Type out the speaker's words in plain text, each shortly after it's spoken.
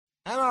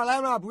来嘛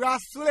来嘛，不要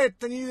输嘞，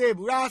等你嘞，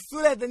不要输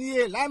嘞，等你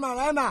嘞，来嘛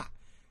来嘛，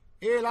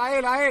哎来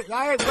来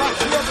来，不要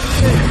输嘞，等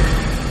你嘞，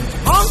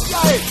好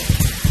下来。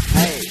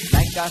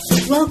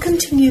Welcome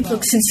to New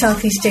Books in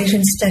Southeast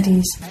Asian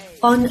Studies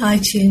on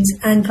iTunes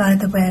and via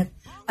the web.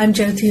 I'm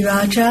Jyoti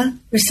Raja,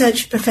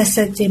 Research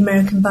Professor at the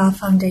American Bar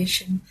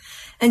Foundation.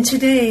 And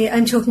today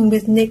I'm talking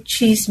with Nick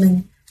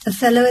Cheeseman, a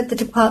Fellow at the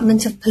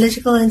Department of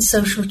Political and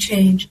Social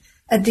Change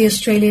at the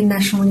Australian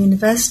National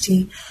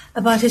University,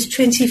 about his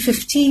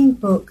 2015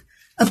 book,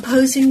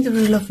 Opposing the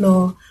Rule of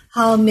Law,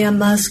 How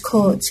Myanmar's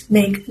Courts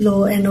Make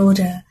Law and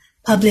Order,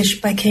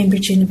 published by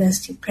Cambridge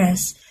University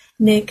Press.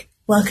 Nick,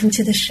 welcome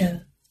to the show.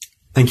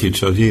 Thank you,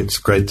 Jyoti. It's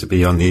great to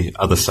be on the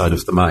other side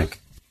of the mic.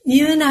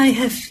 You and I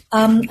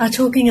are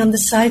talking on the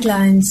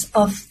sidelines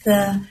of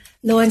the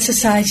Law and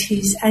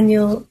Society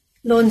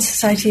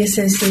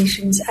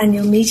Association's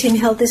annual meeting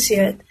held this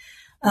year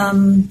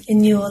in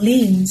New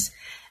Orleans.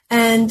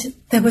 And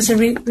there was a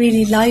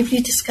really lively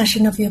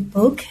discussion of your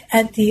book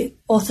at the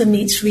Author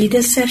Meets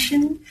Reader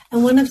session.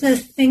 And one of the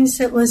things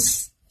that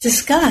was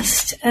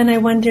discussed, and I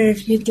wonder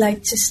if you'd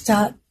like to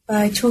start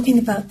by talking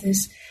about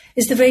this,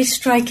 is the very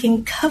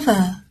striking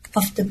cover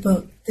of the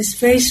book, this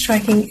very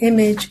striking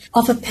image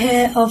of a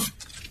pair of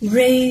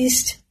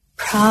raised,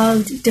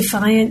 proud,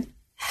 defiant,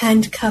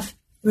 handcuffed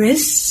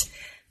wrists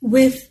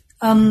with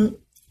the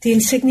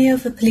insignia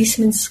of a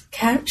policeman's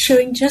cap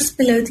showing just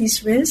below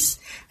these wrists,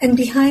 and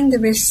behind the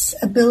wrists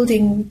a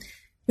building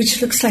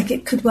which looks like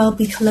it could well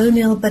be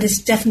colonial but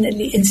is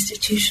definitely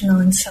institutional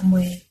in some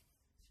way.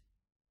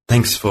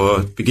 Thanks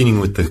for beginning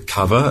with the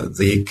cover.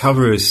 The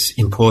cover is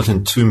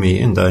important to me,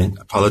 and I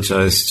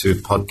apologize to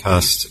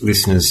podcast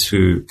listeners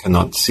who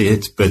cannot see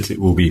it, but it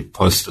will be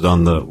posted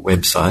on the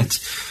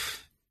website.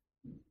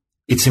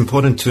 It's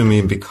important to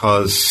me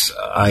because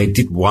I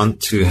did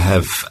want to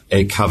have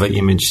a cover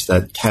image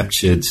that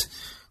captured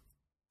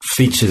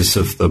features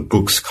of the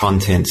book's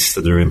contents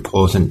that are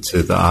important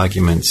to the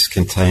arguments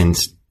contained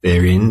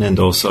therein and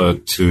also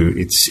to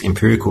its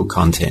empirical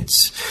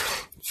contents.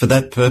 For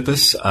that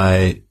purpose,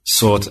 I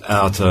sought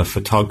out a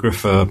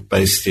photographer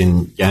based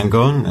in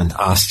Yangon and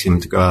asked him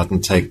to go out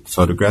and take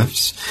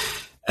photographs.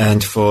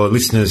 And for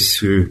listeners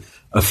who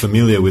are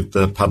familiar with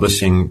the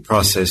publishing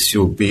process,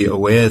 you'll be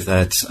aware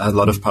that a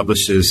lot of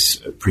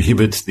publishers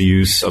prohibit the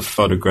use of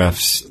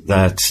photographs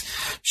that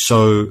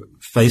show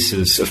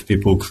faces of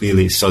people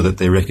clearly so that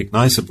they're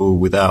recognizable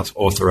without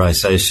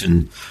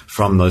authorization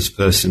from those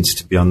persons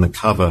to be on the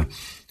cover.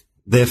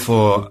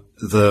 Therefore,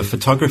 the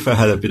photographer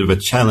had a bit of a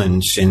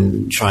challenge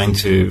in trying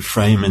to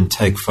frame and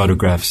take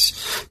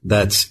photographs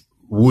that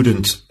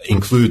wouldn't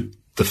include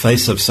the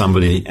face of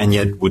somebody and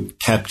yet would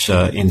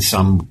capture in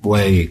some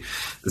way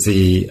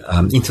the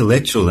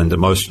intellectual and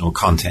emotional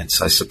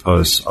contents, I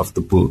suppose, of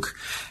the book.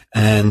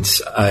 And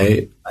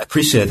I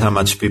appreciate how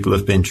much people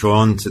have been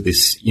drawn to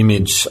this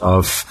image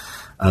of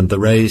the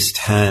raised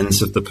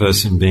hands of the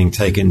person being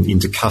taken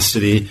into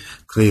custody,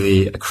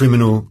 clearly a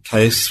criminal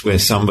case where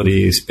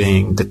somebody is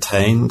being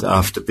detained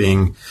after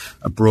being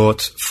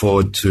brought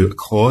forward to a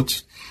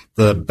court.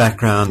 The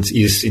background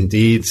is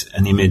indeed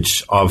an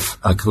image of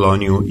a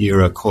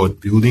colonial-era court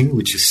building,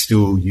 which is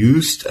still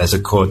used as a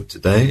court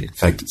today. In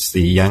fact, it's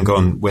the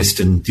Yangon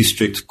Western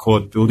District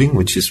Court building,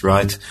 which is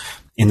right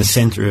in the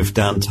center of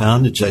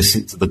downtown,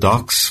 adjacent to the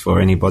docks, for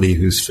anybody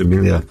who's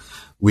familiar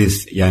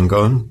with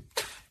Yangon.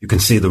 You can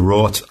see the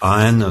wrought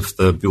iron of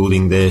the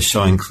building there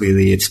showing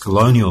clearly its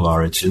colonial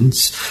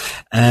origins.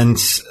 And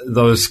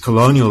those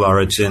colonial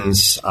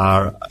origins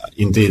are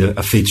indeed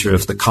a feature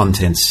of the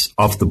contents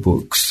of the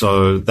book.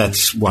 So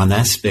that's one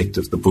aspect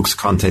of the book's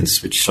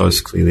contents which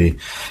shows clearly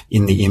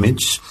in the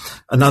image.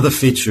 Another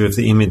feature of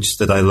the image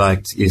that I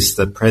liked is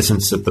the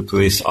presence of the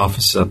police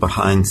officer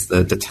behind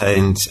the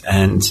detained,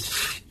 and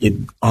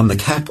on the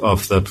cap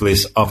of the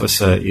police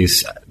officer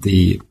is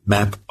the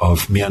map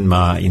of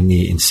Myanmar in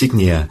the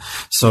insignia.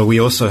 So we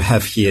also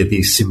have here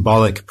the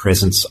symbolic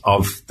presence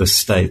of the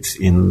state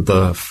in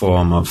the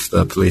form of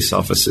the police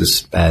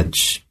officer's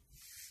badge.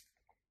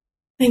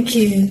 Thank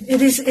you.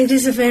 It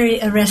is a very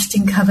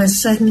arresting cover,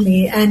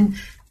 certainly, and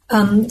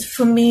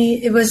for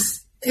me, it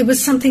was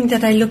something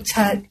that I looked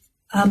at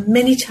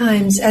many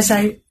times as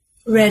I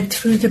read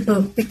through the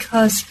book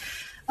because,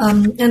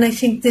 and I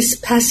think this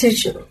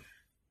passage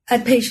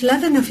at page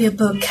 11 of your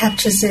book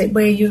captures it,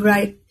 where you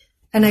write,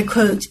 and I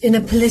quote, "In a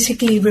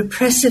politically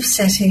repressive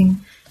setting,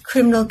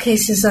 criminal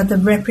cases are the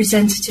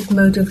representative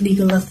mode of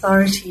legal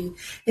authority.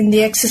 In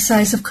the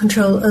exercise of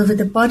control over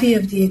the body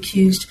of the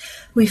accused,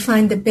 we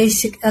find the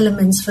basic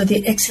elements for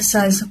the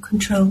exercise of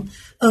control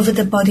over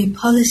the body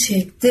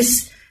politic."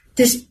 These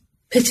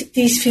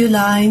few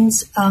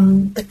lines,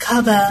 the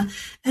cover,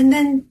 and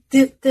then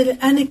the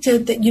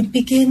anecdote that you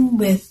begin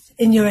with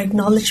in your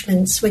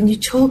acknowledgements when you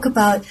talk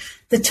about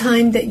the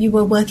time that you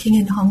were working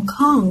in Hong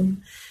Kong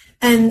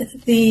and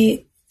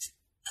the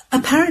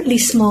apparently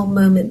small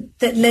moment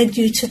that led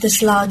you to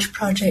this large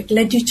project,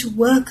 led you to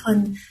work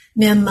on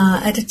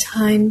Myanmar at a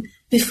time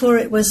before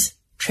it was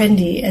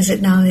trendy as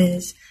it now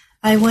is.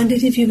 I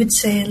wondered if you would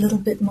say a little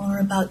bit more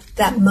about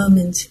that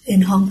moment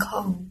in Hong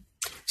Kong.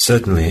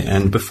 Certainly.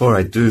 And before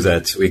I do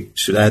that, we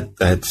should add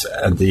that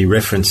the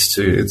reference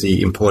to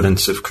the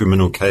importance of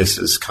criminal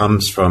cases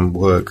comes from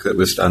work that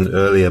was done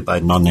earlier by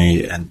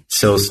Noni and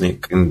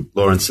Selznick in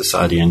Law and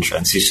Society and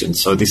Transition.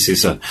 So this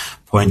is a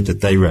point that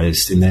they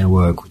raised in their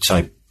work, which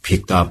I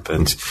picked up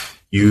and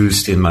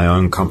used in my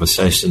own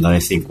conversation that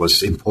I think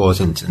was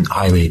important and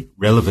highly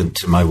relevant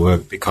to my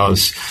work,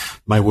 because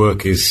my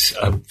work is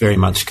very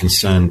much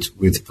concerned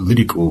with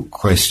political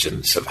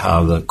questions of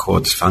how the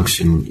courts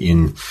function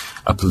in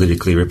a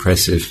politically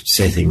repressive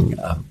setting,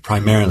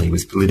 primarily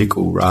with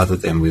political rather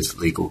than with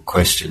legal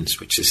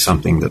questions, which is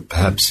something that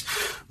perhaps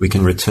we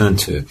can return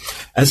to.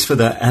 As for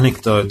the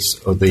anecdotes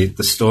or the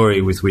story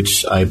with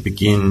which I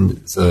begin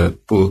the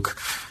book,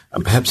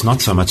 perhaps not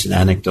so much an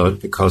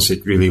anecdote, because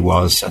it really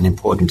was an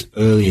important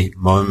early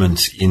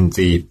moment in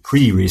the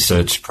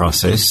pre-research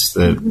process,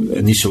 the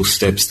initial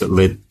steps that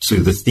led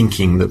to the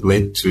thinking that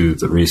led to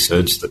the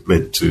research that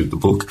led to the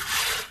book.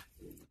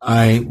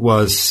 I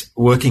was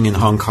working in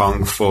Hong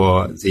Kong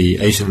for the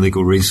Asian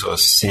Legal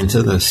Resource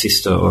Centre, the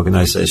sister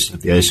organisation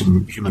of the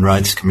Asian Human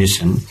Rights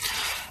Commission,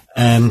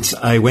 and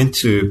I went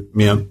to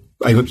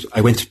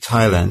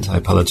Thailand, I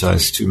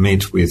apologize, to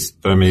meet with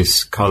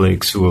Burmese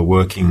colleagues who were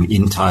working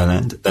in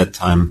Thailand at that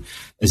time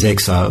as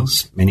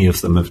exiles. Many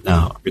of them have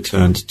now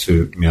returned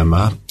to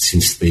Myanmar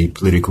since the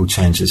political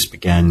changes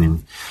began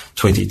in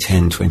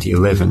 2010,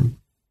 2011.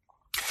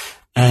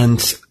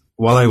 And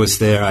while I was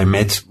there, I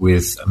met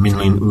with Min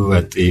Lin Oo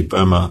at the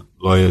Burma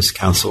Lawyers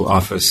Council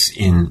office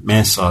in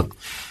Mae Sot,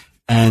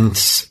 and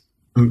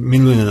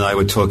Min Lin and I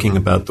were talking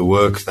about the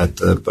work that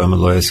the Burma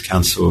Lawyers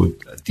Council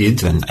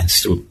did and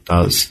still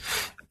does.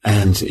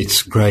 And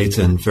it's great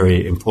and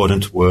very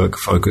important work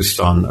focused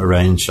on a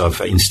range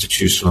of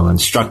institutional and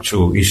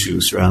structural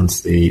issues around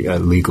the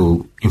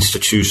legal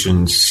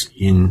institutions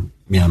in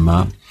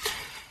Myanmar.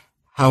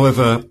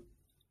 However,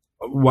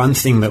 one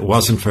thing that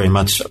wasn't very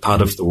much a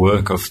part of the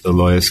work of the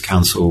Lawyers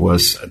Council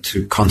was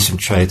to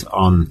concentrate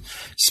on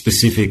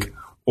specific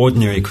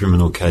ordinary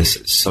criminal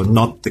cases, so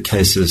not the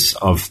cases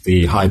of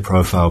the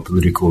high-profile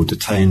political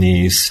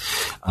detainees,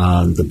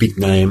 the big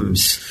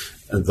names,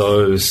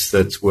 those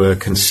that were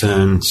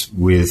concerned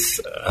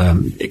with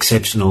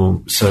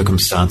exceptional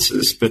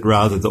circumstances, but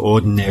rather the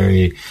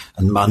ordinary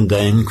and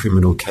mundane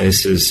criminal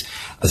cases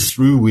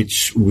through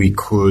which we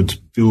could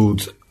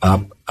build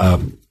up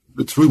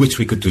through which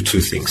we could do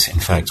two things. In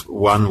fact,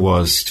 one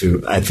was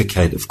to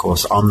advocate, of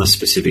course, on the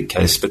specific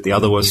case, but the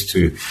other was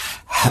to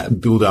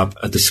build up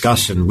a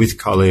discussion with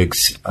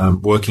colleagues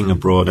working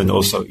abroad and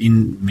also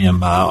in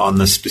Myanmar on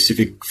the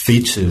specific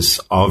features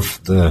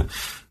of the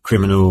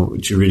criminal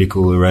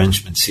juridical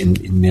arrangements in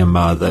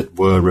Myanmar that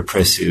were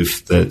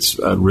repressive,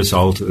 that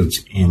resulted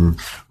in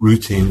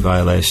routine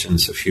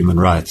violations of human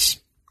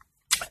rights.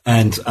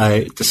 And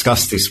I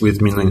discussed this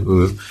with Min Lin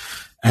Oo,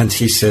 and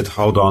he said,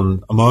 hold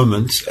on a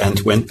moment,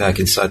 and went back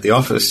inside the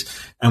office.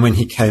 And when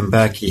he came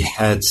back, he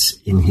had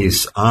in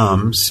his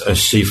arms a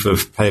sheaf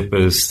of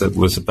papers that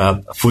was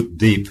about a foot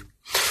deep.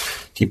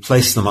 He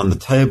placed them on the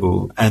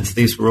table, and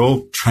these were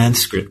all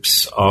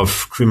transcripts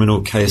of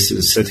criminal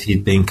cases that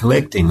he'd been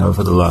collecting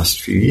over the last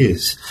few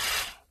years.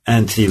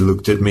 And he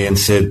looked at me and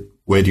said,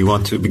 where do you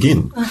want to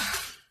begin?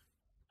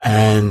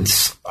 And,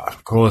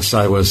 of course,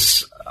 I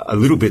was a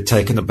little bit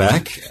taken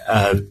aback.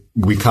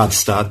 We can't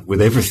start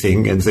with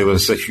everything, and there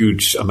was a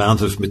huge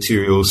amount of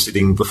material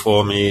sitting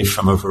before me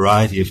from a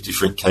variety of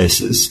different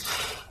cases.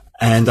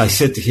 And I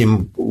said to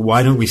him,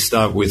 why don't we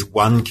start with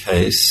one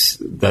case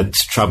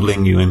that's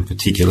troubling you in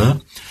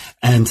particular,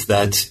 and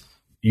that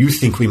you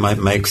think we might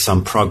make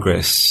some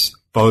progress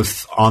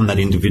both on that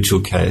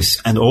individual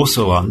case and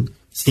also on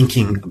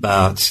thinking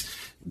about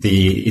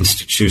the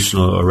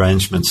institutional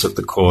arrangements of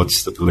the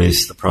courts, the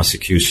police, the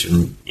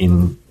prosecution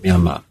in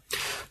Myanmar.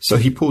 So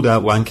he pulled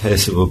out one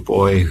case of a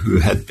boy who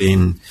had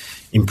been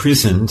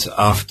imprisoned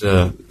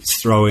after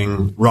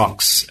throwing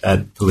rocks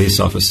at police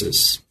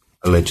officers,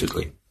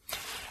 allegedly.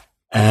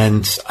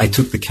 And I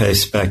took the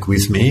case back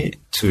with me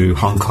to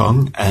Hong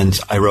Kong, and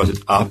I wrote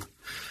it up,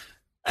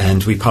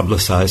 and we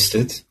publicized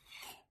it.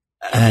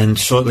 And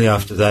shortly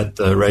after that,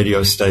 the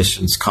radio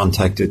stations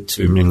contacted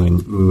to Min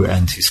Lin Oo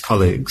and his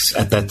colleagues.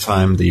 At that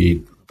time,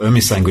 the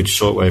Burmese language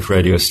shortwave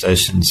radio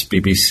stations,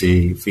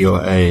 BBC,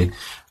 VOA,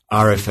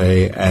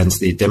 RFA, and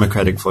the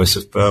Democratic Voice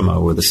of Burma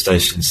were the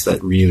stations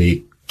that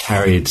really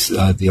carried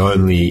the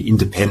only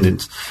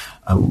independent,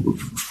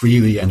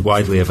 freely and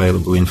widely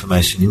available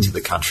information into the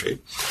country.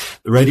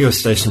 The radio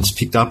stations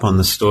picked up on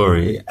the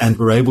story and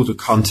were able to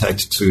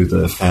contact to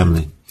the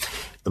family.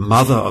 The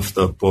mother of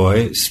the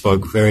boy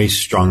spoke very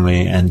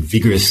strongly and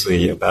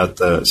vigorously about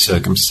the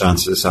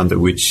circumstances under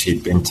which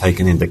he'd been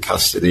taken into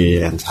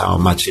custody and how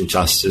much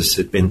injustice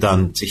had been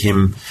done to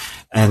him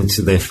and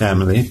to their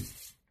family.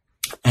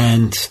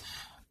 And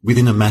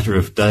within a matter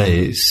of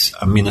days,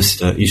 a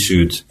minister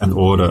issued an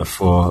order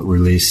for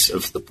release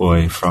of the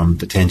boy from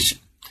detention.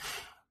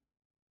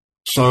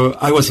 So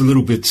I was a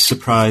little bit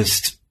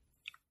surprised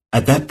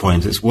at that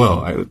point as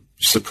well. I was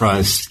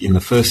surprised in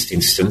the first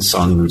instance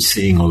on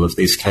seeing all of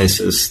these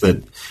cases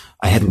that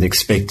I hadn't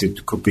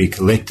expected could be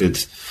collected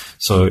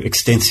so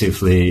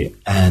extensively,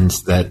 and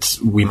that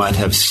we might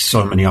have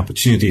so many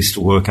opportunities to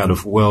work out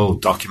of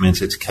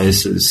well-documented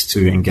cases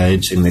to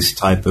engage in this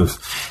type of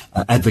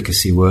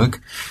advocacy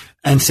work.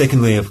 And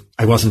secondly,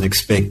 I wasn't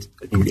expecting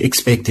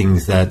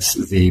that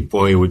the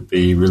boy would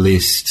be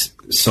released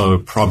so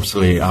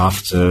promptly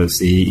after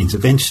the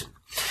intervention.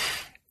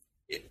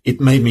 It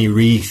made me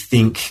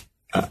rethink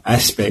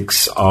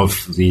aspects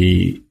of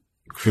the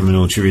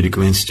criminal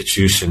juridical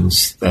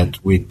institutions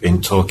that we'd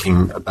been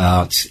talking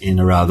about in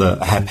a rather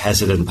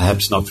haphazard and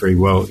perhaps not very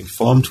well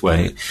informed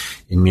way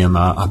in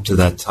Myanmar up to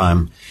that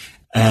time.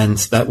 And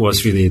that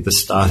was really the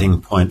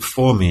starting point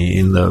for me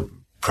in the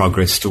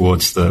progress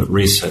towards the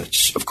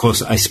research. Of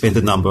course, I spent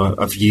a number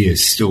of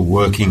years still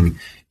working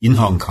in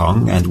Hong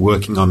Kong and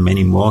working on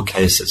many more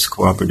cases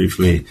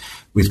cooperatively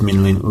with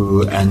Min Lin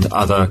Oo and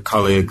other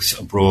colleagues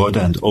abroad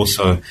and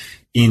also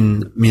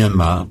in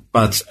Myanmar.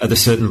 But at a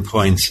certain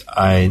point,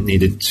 I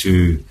needed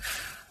to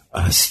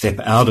step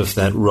out of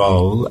that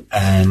role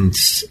and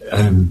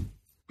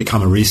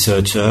become a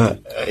researcher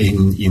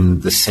in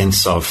the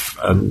sense of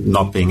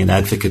not being an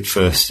advocate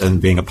first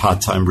and being a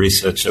part-time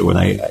researcher when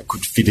I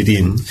could fit it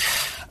in,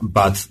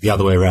 but the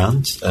other way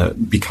around,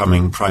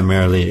 becoming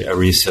primarily a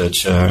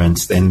researcher and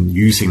then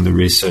using the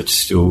research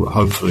still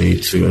hopefully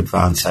to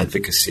advance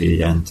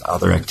advocacy and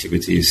other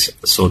activities,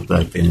 the sort that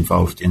I've been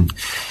involved in.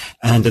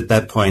 And at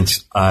that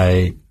point,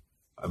 I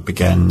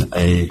began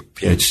a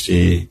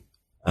PhD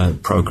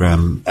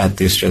program at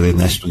the Australian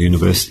National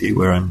University,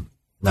 where I'm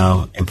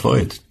now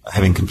employed,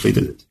 having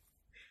completed it.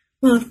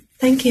 Well,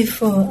 thank you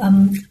for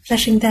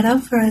fleshing that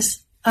out for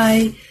us.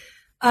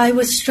 I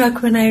was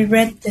struck when I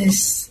read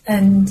this,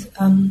 and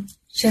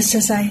just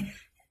as I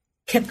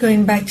kept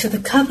going back to the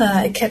cover,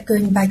 I kept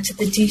going back to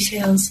the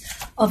details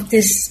of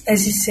this,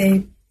 as you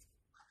say,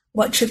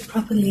 what should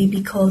properly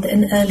be called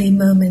an early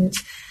moment,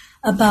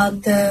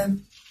 about the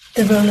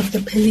role of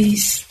the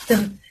police,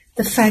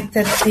 the fact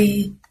that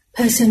the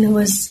person who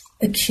was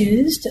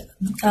accused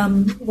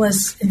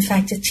was in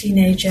fact a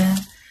teenager,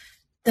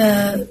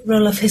 the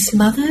role of his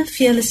mother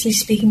fearlessly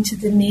speaking to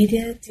the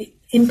media, the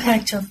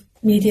impact of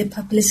media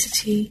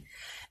publicity,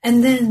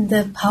 and then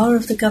the power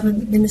of the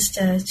government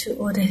minister to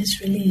order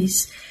his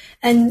release.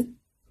 And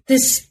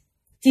these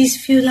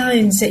few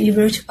lines that you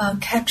wrote about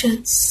capture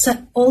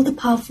all the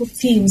powerful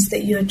themes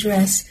that you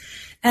address.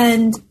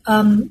 And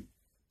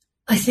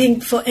I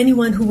think for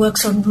anyone who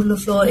works on rule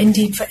of law,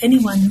 indeed for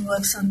anyone who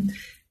works on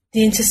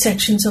the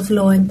intersections of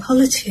law and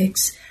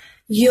politics,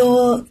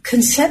 your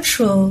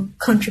conceptual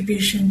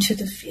contribution to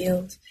the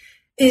field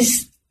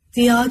is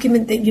the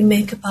argument that you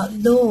make about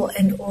law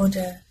and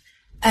order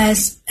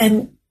as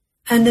an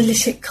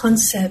analytic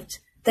concept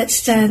that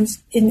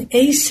stands in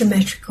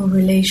asymmetrical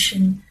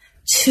relation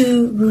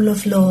to rule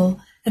of law.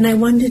 And I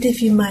wondered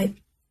if you might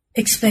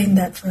explain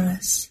that for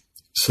us.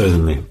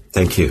 Certainly.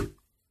 Thank you.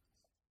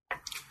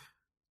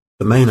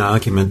 The main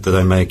argument that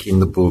I make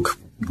in the book,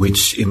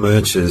 which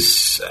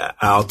emerges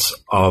out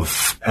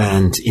of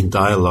and in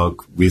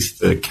dialogue with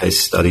the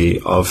case study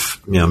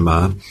of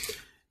Myanmar,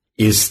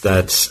 is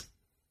that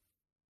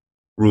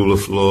rule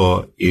of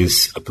law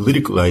is a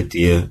political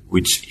idea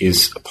which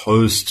is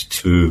opposed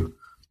to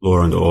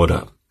law and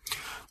order.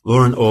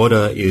 Law and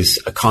order is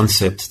a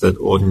concept that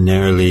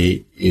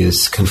ordinarily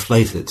is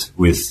conflated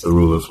with the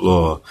rule of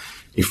law.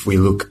 If we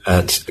look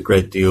at a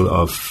great deal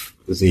of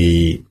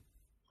the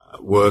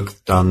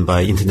work done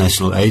by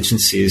international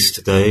agencies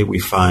today, we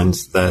find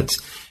that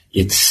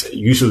it's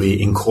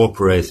usually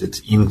incorporated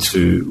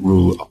into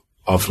rule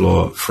of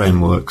law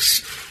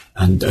frameworks.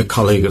 And a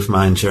colleague of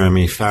mine,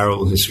 Jeremy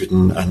Farrell, has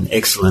written an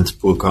excellent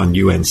book on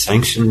UN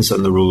sanctions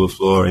and the rule of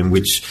law, in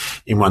which,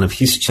 in one of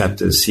his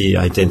chapters, he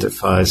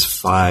identifies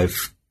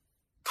 5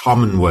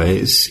 common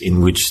ways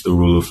in which the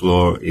rule of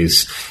law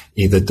is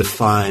either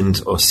defined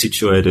or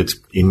situated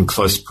in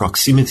close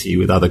proximity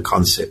with other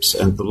concepts.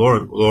 And the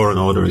law and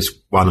order is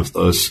one of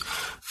those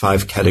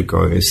 5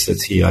 categories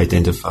that he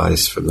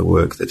identifies from the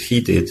work that he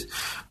did.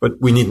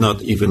 But we need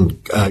not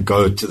even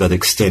go to that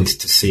extent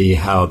to see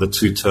how the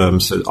two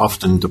terms are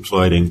often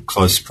deployed in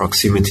close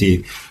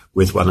proximity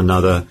with one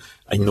another.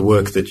 In the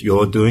work that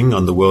you're doing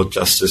on the World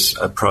Justice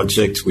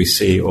Project, we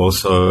see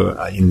also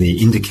in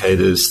the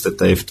indicators that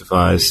they've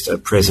devised a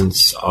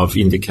presence of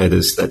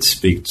indicators that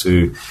speak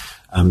to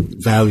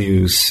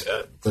values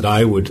that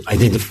I would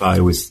identify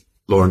with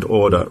law and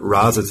order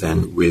rather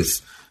than with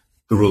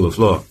the rule of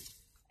law.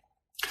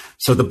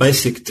 So the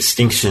basic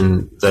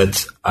distinction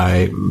that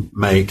I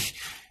make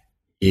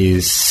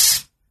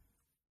is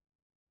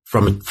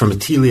from a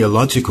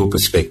teleological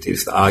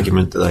perspective, the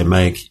argument that I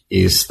make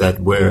is that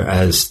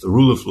whereas the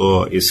rule of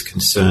law is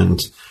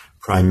concerned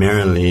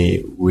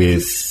primarily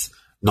with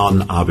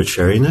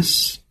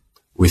non-arbitrariness,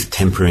 with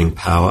tempering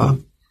power,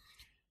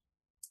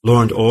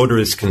 law and order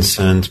is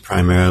concerned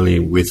primarily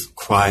with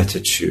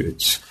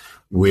quietude,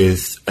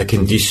 with a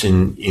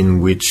condition in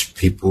which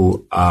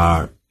people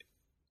are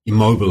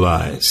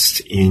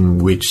immobilized, in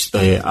which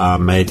they are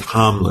made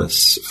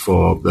harmless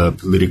for the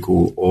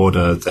political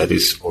order that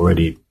is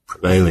already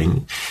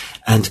prevailing.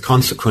 And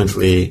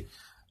consequently,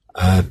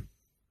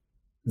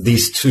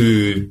 these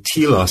two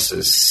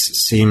teloses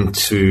seem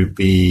to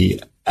be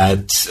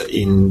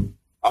in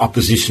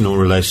oppositional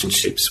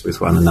relationships with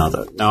one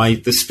another. Now,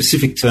 the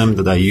specific term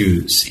that I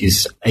use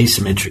is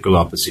asymmetrical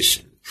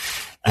opposition.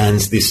 And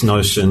this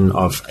notion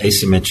of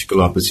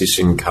asymmetrical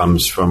opposition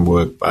comes from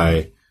work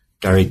by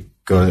Gary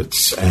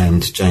Gertz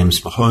and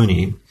James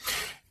Mahoney,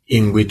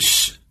 in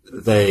which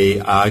they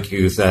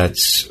argue that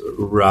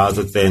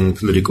rather than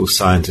political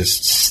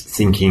scientists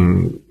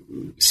thinking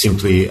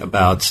simply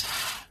about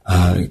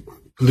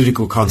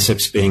political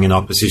concepts being in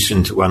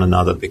opposition to one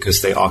another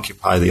because they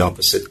occupy the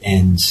opposite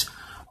ends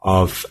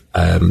of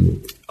a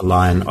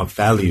line of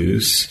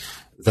values,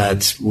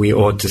 that we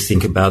ought to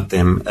think about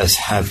them as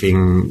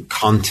having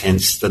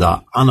contents that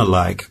are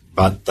unalike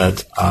but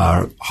that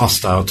are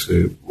hostile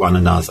to one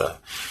another,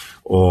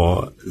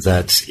 or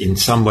that in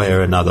some way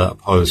or another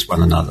oppose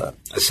one another.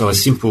 So a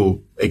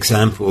simple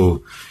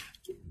example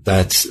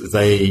that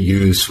they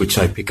use, which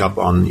I pick up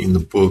on in the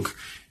book,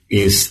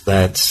 is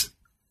that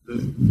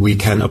we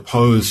can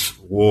oppose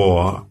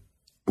war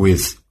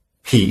with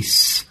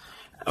peace,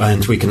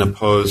 and we can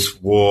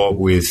oppose war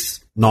with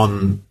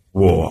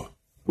non-war,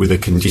 with a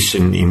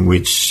condition in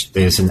which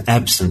there's an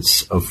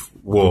absence of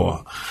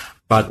war.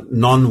 But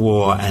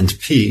non-war and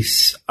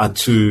peace are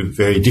two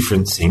very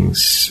different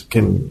things,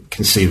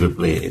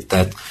 conceivably,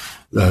 that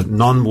the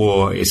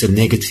non-war is a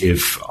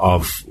negative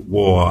of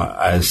war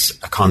as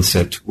a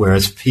concept,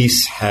 whereas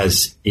peace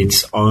has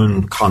its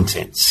own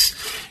contents.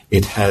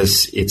 It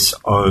has its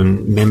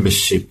own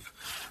membership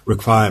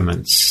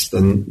requirements.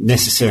 The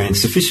necessary and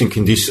sufficient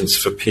conditions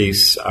for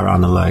peace are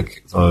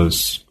unlike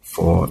those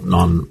for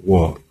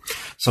non-war.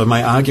 So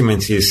my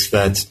argument is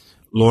that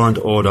law and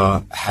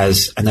order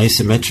has an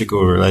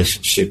asymmetrical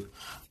relationship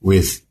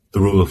with the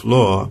rule of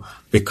law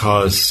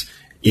because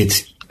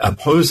it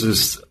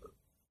opposes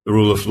the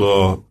rule of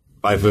law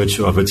by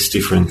virtue of its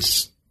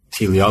different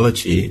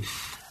teleology.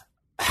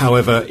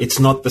 However, it's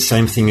not the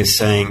same thing as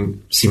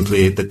saying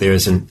simply that there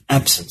is an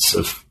absence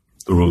of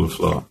the rule of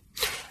law.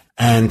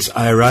 And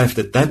I arrived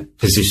at that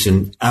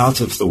position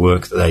out of the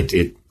work that I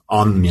did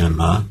on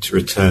Myanmar, to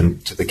return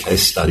to the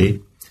case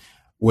study,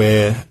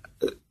 where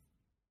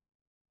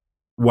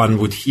one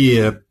would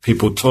hear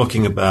people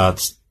talking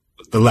about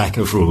the lack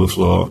of rule of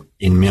law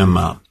in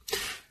Myanmar,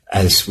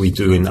 as we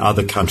do in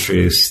other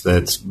countries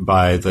that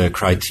by the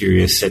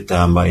criteria set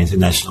down by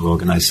international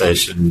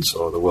organizations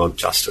or the World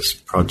Justice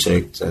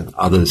Project and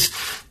others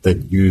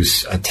that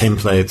use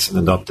templates and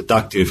adopt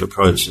deductive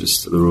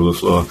approaches to the rule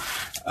of law,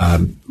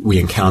 we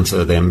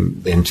encounter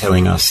them then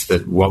telling us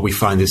that what we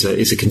find is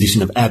a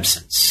condition of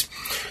absence.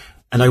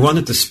 And I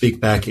wanted to speak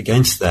back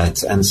against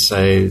that and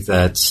say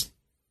that,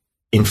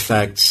 in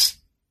fact,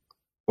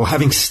 or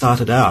having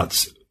started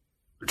out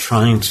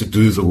trying to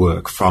do the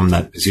work from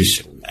that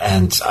position,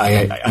 and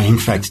I in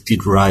fact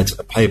did write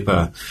a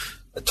paper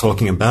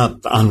talking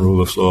about the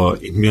unrule of law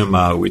in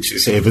Myanmar, which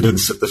is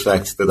evidence of the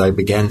fact that I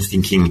began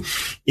thinking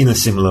in a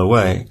similar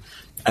way.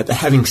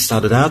 Having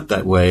started out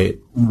that way,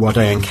 what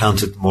I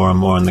encountered more and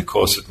more in the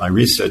course of my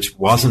research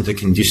wasn't a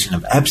condition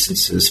of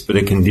absences, but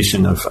a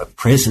condition of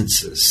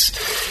presences.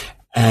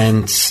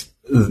 And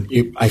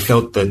I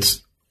felt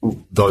that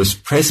those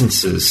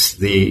presences,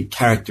 the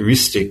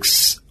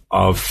characteristics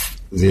of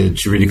the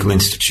juridical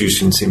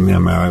institutions in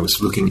Myanmar I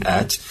was looking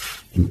at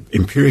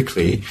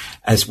empirically,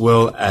 as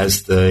well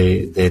as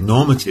their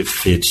normative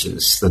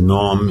features, the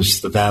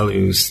norms, the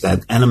values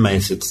that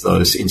animated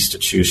those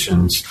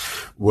institutions,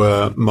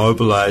 were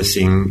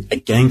mobilizing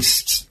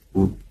against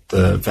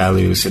the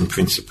values and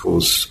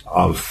principles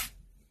of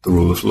the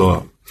rule of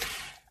law.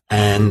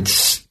 And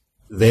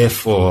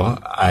therefore,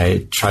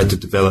 I tried to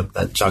develop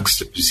that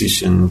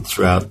juxtaposition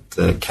throughout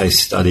the case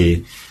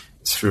study,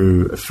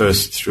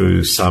 first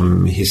through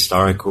some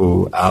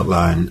historical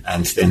outline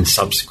and then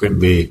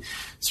subsequently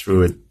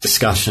through a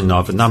discussion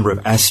of a number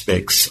of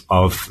aspects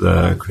of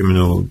the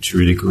criminal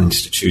juridical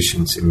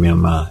institutions in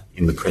Myanmar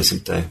in the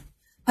present day.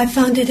 I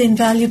found it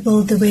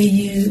invaluable the way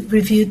you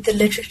reviewed the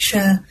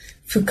literature,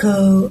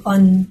 Foucault,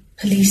 on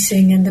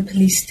policing and the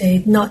police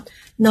state, not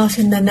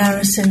in the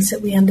narrow sense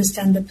that we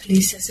understand the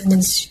police as an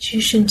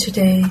institution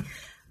today,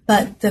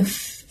 but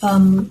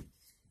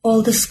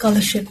all the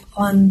scholarship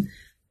on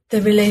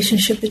the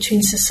relationship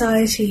between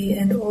society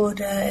and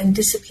order and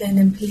discipline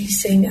and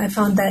policing. I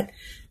found that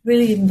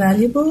really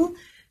invaluable,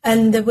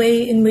 and the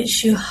way in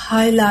which you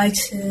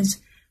highlighted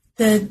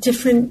the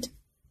different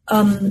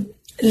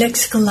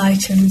lexical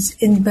items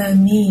in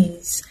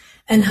Burmese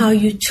and how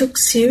you took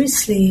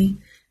seriously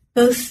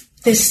both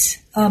these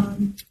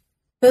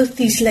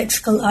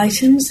lexical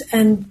items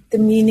and the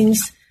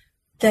meanings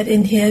that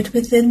inhered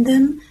within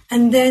them,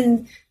 and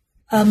then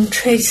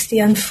traced the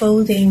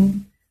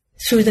unfolding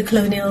through the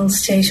colonial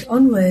stage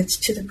onwards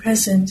to the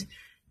present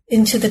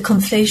into the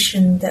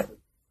conflation that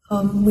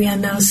we are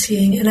now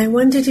seeing. And I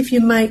wondered if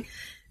you might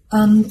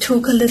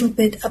talk a little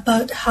bit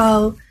about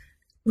how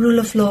rule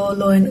of law,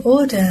 law and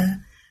order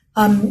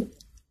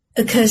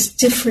occurs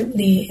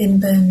differently in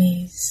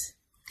Burmese.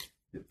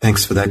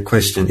 Thanks for that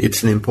question.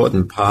 It's an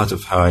important part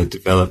of how I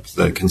develop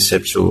the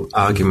conceptual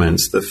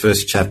arguments. The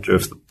first chapter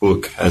of the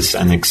book has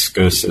an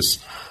excursus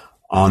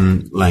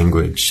on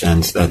language,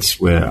 and that's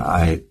where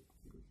I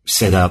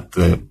set out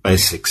the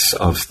basics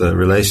of the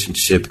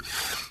relationship.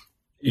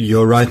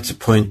 You're right to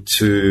point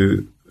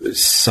to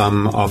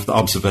some of the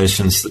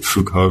observations that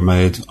Foucault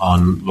made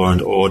on law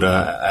and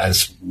order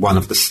as one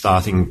of the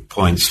starting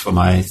points for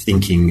my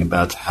thinking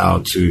about how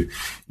to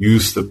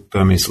use the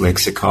Burmese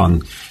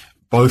lexicon,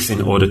 both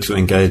in order to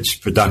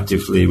engage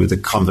productively with a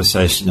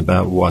conversation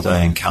about what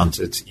I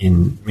encountered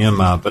in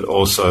Myanmar, but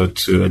also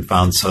to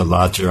advance a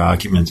larger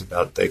argument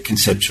about the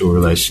conceptual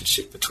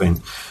relationship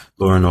between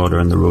law and order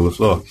and the rule of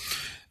law.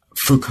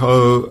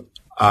 Foucault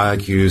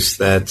argues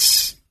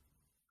that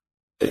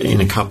in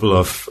a couple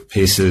of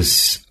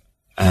pieces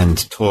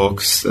and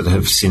talks that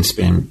have since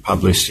been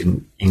published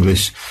in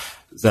English,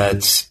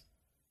 that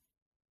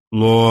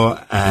law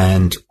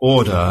and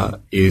order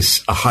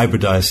is a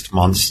hybridized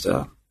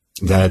monster,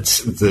 that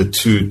the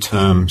two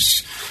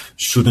terms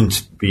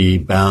shouldn't be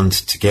bound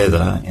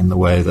together in the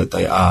way that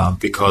they are,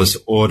 because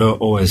order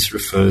always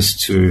refers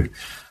to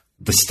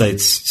the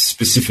state's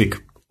specific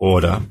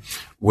order,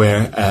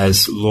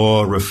 whereas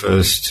law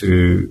refers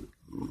to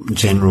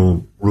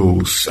general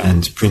rules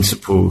and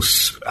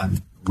principles,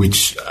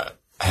 which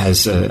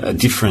has a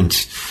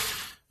different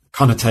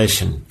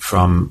connotation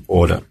from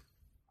order.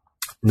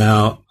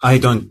 Now, I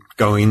don't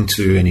go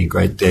into any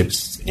great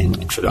depth in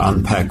trying to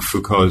unpack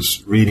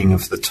Foucault's reading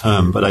of the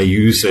term, but I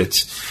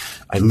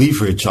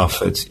leverage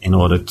off it in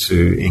order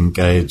to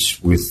engage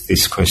with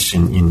this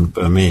question in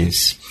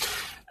Burmese.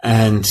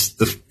 And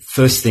the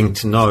first thing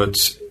to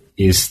note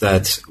is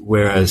that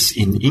whereas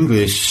in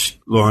English,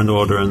 law and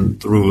order and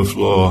the rule of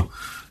law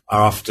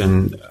are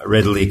often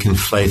readily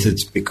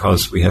conflated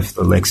because we have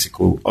the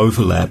lexical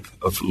overlap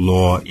of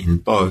law in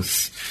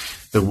both,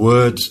 the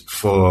word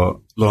for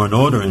law and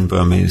order in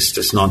Burmese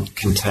does not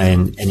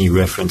contain any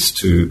reference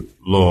to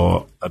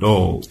law at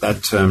all.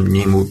 That term,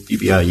 Nyimu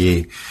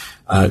Bibiaye,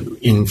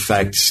 in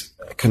fact,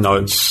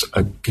 connotes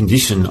a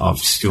condition of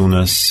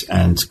stillness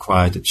and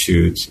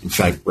quietude. In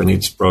fact, when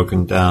it's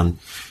broken down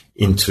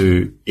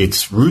into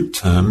its root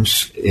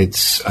terms,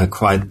 it's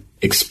quite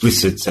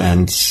explicit,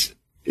 and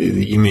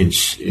the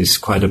image is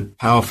quite a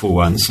powerful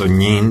one. So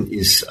Nyen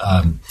is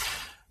a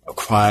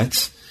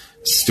quiet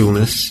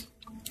stillness.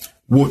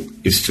 Wut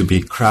is to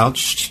be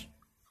crouched.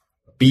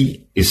 Bi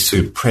is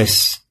to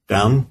press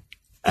down.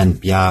 And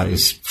Bia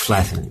is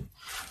flatten.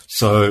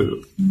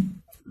 So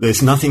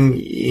there's nothing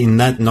in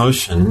that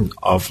notion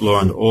of law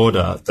and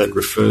order that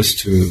refers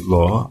to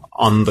law.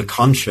 On the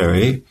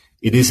contrary,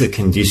 it is a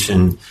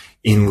condition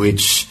in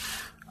which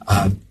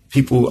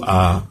people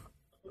are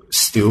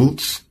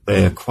stilled,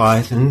 they are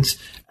quietened,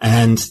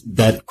 and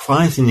that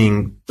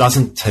quietening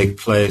doesn't take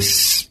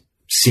place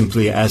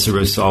simply as a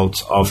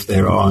result of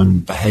their own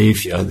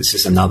behavior. This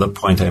is another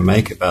point I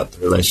make about the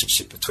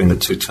relationship between the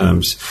two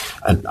terms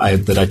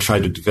that I try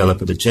to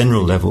develop at a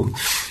general level,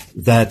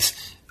 that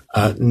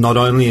not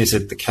only is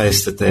it the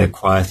case that they are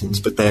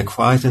quietened, but they are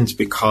quietened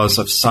because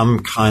of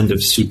some kind of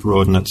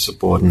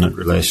superordinate-subordinate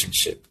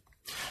relationship.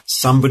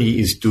 Somebody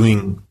is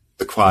doing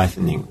the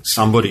quietening.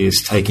 Somebody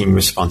is taking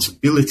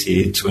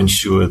responsibility to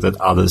ensure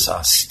that others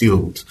are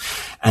stilled.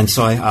 And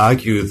so I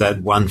argue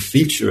that one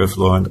feature of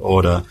law and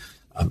order,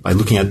 by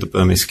looking at the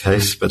Burmese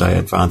case, but I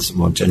advance a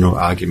more general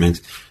argument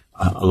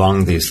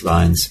along these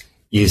lines,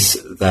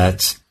 is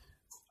that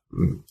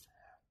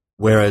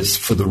whereas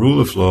for the rule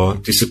of law,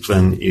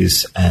 discipline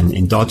is an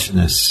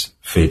endogenous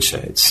feature.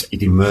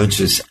 It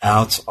emerges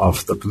out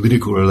of the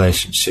political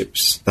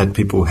relationships that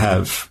people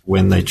have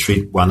when they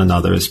treat one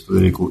another as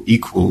political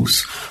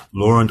equals.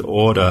 Law and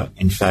order,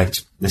 in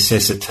fact,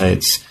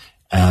 necessitates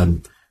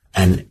an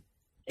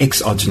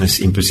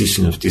exogenous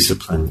imposition of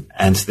discipline,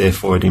 and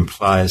therefore it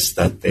implies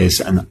that there's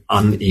an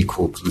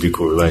unequal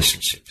political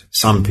relationship.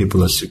 Some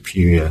people are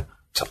superior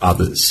to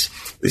others.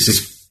 This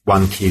is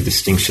one key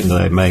distinction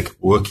that I make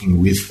working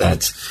with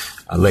that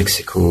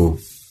lexical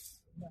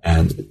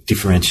and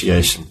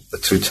differentiation, the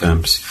two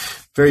terms.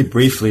 Very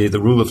briefly, the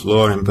rule of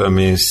law in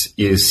Burmese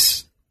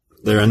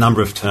there are a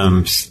number of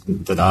terms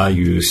that are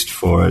used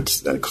for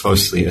it that are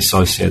closely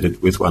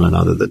associated with one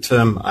another. The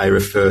term I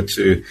refer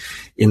to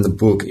in the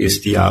book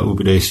is Dia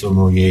Ubade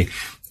Somoye.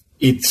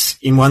 It's,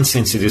 in one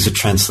sense, it is a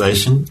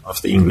translation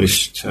of the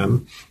English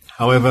term.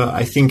 However,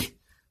 I think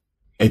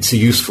it's a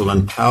useful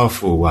and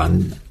powerful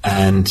one.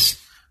 And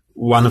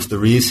one of the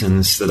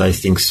reasons that I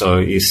think so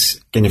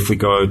is, again, if we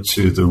go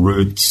to the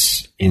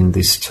roots in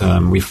this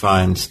term, we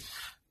find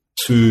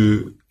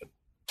two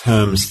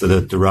terms that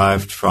are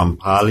derived from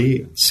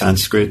Pali,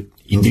 Sanskrit,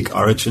 Indic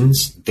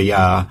origins.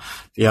 Diya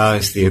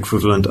is the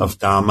equivalent of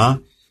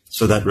Dharma,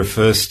 so that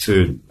refers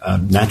to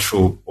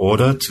natural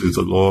order, to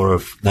the law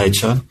of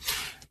nature,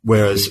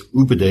 whereas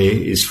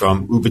Ubade is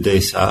from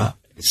Ubadesa.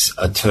 It's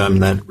a term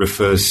that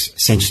refers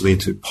essentially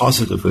to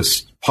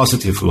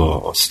positive law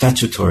or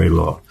statutory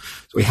law.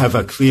 So we have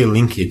a clear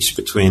linkage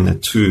between the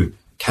two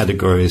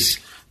categories,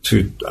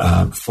 two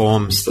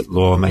forms that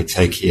law may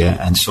take here,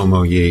 and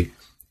Somoye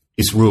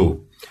is rule.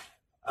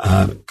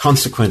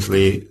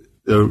 consequently,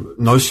 the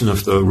notion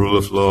of the rule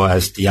of law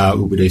as Dia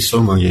Ubude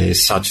Somoye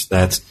is such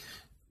that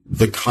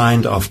the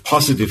kind of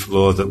positive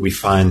law that we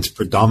find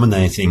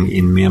predominating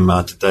in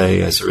Myanmar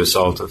today as a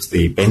result of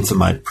the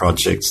Benthamite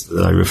projects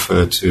that I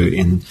refer to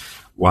in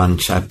one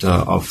chapter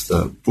of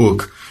the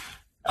book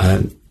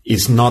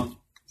is not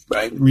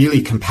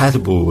really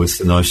compatible with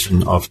the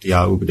notion of Dia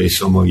Ubude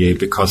Somoye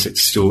because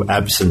it's still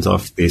absent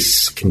of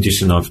this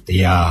condition of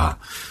Dia,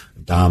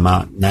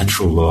 Dharma,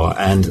 natural law.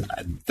 And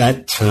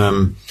that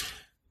term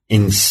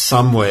in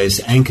some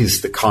ways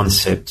anchors the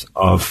concept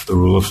of the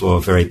rule of law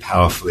very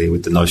powerfully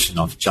with the notion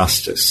of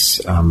justice,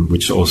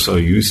 which also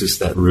uses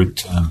that root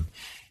term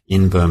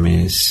in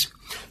Burmese.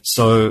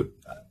 So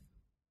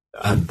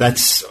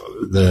that's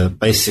the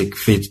basic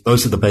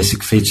those are the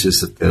basic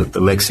features of the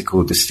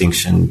lexical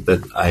distinction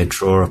that I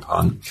draw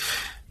upon.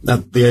 Now,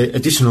 the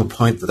additional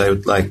point that I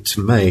would like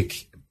to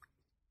make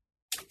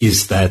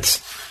is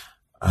that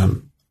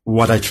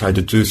what I try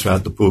to do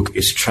throughout the book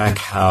is track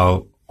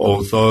how,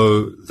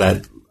 although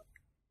that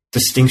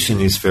distinction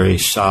is very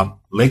sharp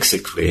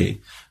lexically,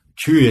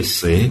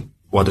 curiously,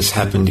 what has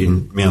happened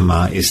in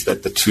Myanmar is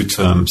that the two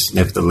terms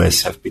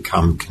nevertheless have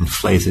become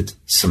conflated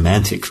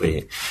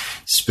semantically.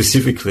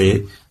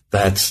 Specifically,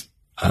 that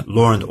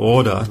law and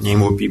order,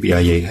 Nyingmo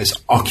BBIE,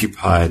 has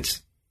occupied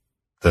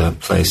the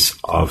place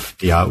of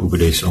Dia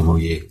Ubude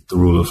Somoye, the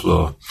rule of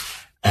law.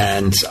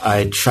 And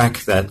I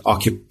track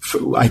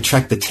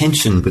the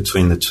tension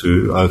between the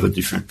two over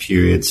different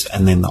periods,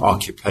 and then the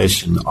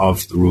occupation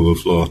of the rule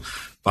of law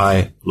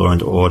by law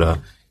and order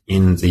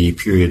in the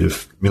period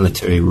of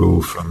military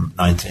rule from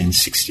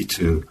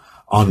 1962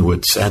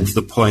 onwards. And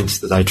the point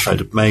that I try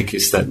to make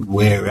is that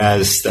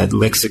whereas that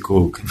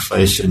lexical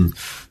conflation,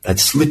 that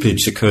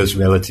slippage occurs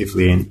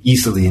relatively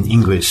easily in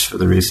English for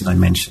the reason I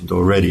mentioned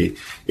already,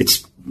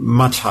 it's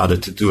much harder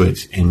to do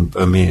it in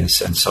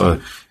Burmese. And so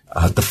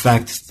the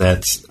fact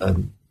that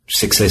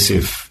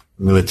successive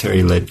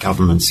military-led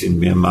governments in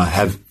Myanmar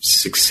have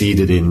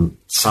succeeded in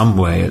some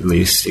way, at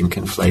least, in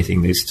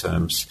conflating these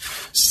terms,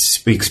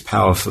 speaks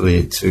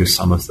powerfully to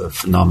some of the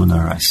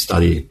phenomena I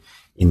study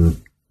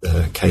in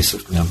the case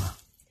of Myanmar.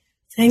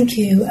 Thank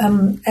you.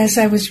 As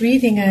I was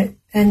reading it,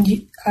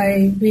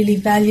 I really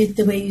valued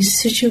the way you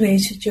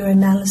situated your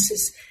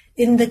analysis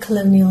in the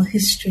colonial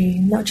history,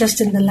 not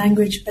just in the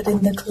language, but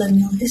in the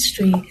colonial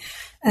history.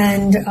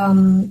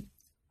 And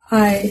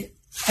I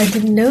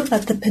didn't know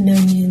about the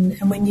Panonian,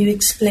 and when you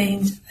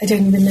explained, I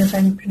don't even know if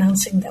I'm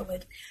pronouncing that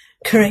word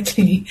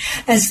correctly,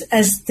 as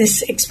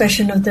this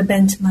expression of the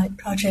Benthamite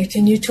project,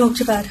 and you talked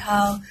about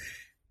how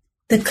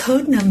the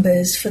code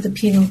numbers for the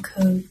penal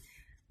code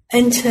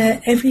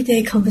enter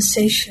everyday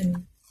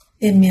conversation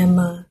in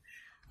Myanmar.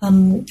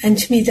 And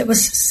to me, that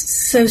was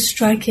so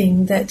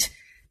striking that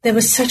there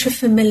was such a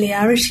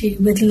familiarity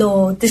with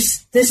law,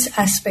 this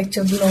aspect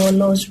of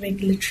law's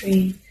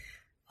regulatory,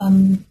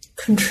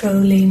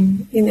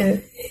 controlling,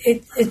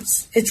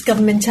 it's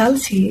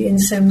governmentality in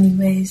so many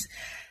ways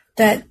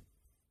that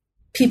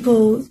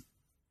people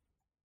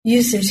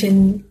use it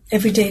in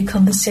everyday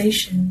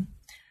conversation,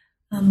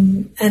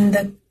 and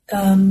that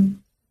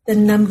the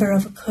number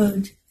of a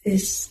code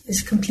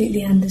is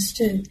completely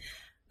understood.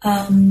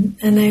 And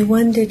I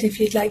wondered if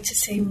you'd like to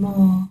say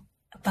more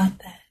about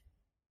that.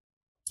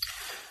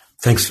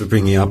 Thanks for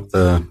bringing up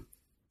the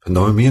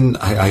Panonian.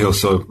 I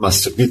also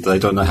must admit that I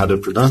don't know how to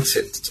pronounce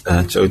it,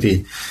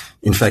 Jody.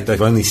 In fact,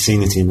 I've only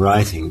seen it in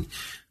writing.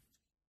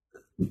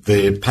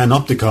 The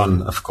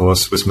panopticon, of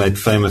course, was made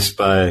famous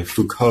by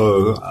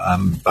Foucault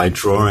by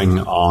drawing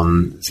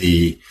on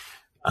the,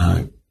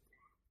 I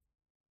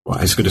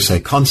was going to say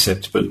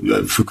concept, but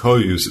Foucault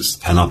uses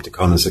the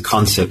panopticon as a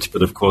concept.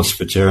 But of course,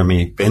 for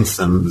Jeremy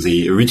Bentham,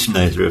 the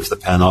originator of the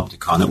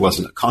panopticon, it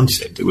wasn't a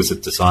concept. It was a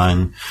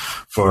design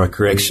for a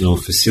correctional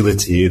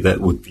facility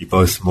that would be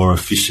both more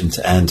efficient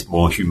and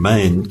more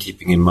humane,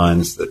 keeping in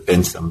mind that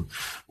Bentham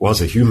was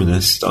a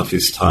humanist of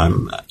his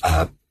time,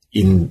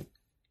 in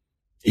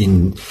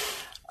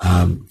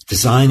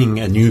designing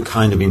a new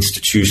kind of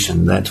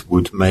institution that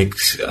would make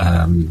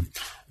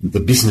the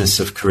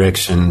business of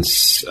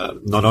corrections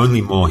not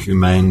only more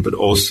humane, but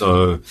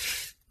also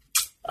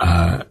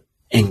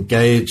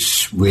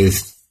engage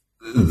with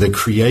the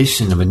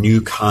creation of a new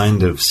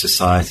kind of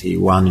society,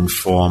 one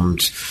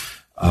informed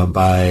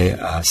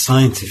by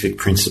scientific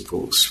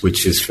principles,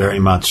 which is very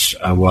much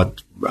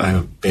what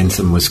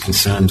Bentham was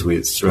concerned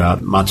with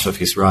throughout much of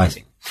his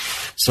writing.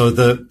 So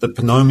the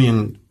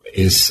Panonian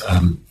is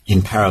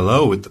in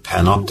parallel with the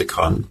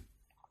panopticon,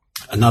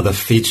 another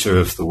feature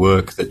of the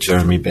work that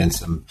Jeremy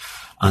Bentham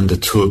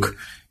undertook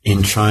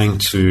in trying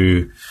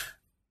to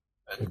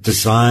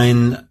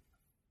design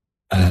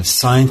a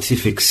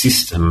scientific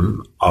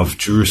system of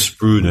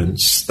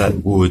jurisprudence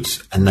that would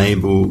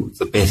enable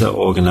the better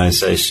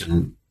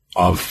organization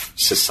of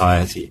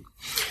society.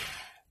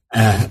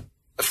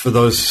 For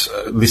those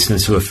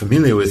listeners who are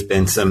familiar with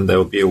Bentham, they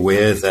will be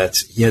aware that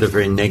he had a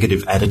very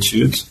negative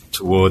attitude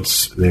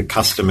towards the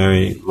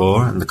customary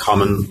law and the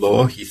common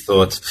law. He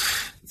thought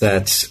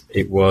that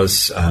it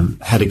was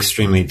had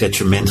extremely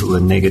detrimental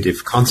and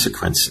negative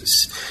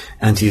consequences.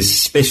 And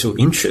his special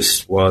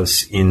interest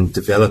was in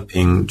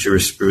developing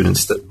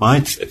jurisprudence that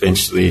might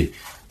eventually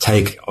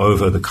take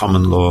over the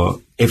common law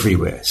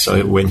everywhere.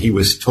 So when he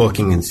was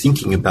talking and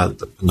thinking about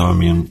the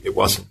Ponomian, it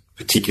wasn't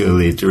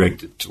particularly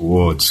directed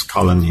towards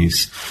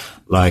colonies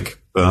like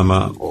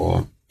Burma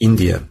or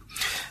India.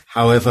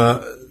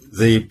 However,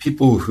 the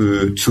people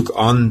who took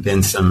on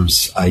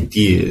Bentham's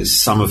ideas,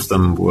 some of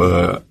them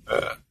were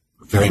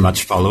very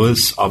much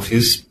followers of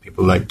his,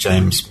 people like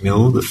James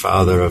Mill, the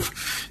father of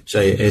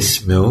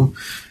J.S. Mill.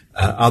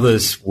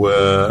 Others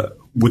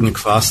wouldn't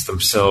class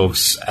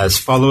themselves as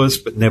followers,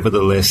 but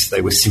nevertheless they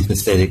were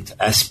sympathetic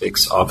to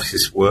aspects of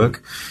his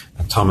work.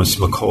 Thomas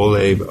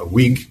Macaulay, a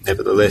Whig,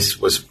 nevertheless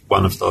was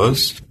one of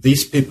those.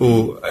 These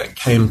people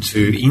came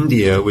to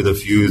India with a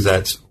view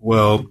that,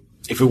 well,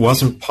 if it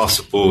wasn't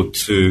possible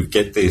to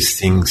get these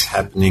things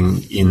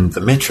happening in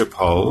the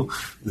metropole,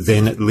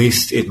 then at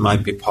least it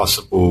might be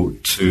possible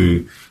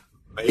to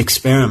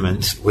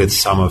experiment with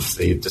some of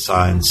the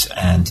designs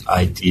and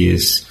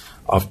ideas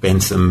of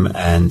Bentham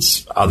and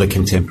other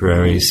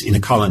contemporaries in a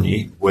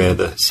colony where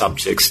the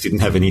subjects didn't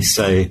have any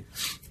say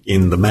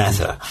in the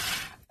matter.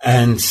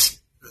 And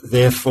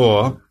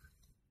therefore,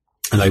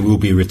 and I will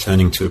be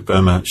returning to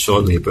Burma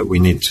shortly, but we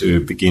need to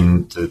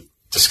begin the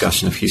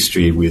discussion of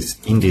history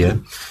with India.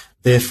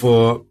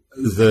 Therefore,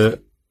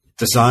 the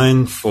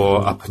design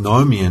for a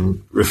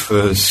Ponomian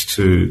refers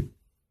to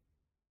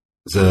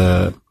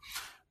the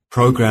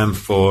program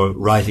for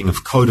writing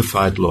of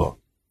codified law,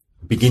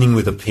 beginning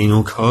with a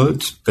penal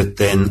code, but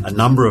then a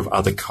number of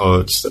other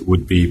codes that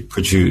would be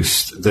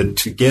produced that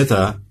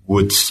together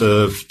would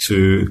serve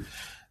to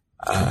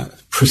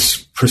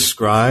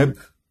prescribe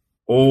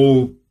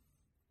all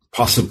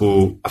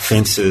possible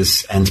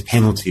offences and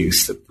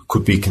penalties that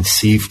could be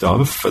conceived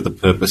of for the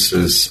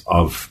purposes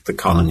of the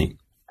colony.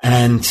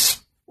 And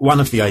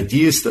one of the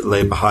ideas that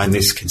lay behind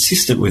this,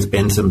 consistent with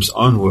Bentham's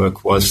own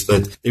work, was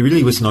that there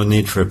really was no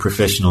need for a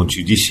professional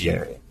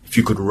judiciary. If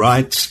you could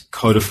write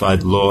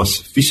codified law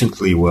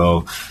sufficiently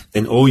well,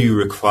 then all you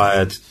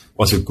required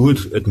was a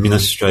good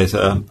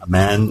administrator, a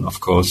man, of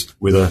course,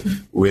 with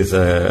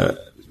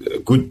a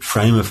good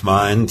frame of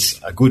mind,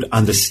 a good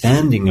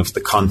understanding of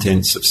the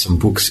contents of some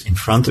books in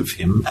front of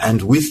him,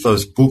 and with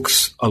those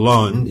books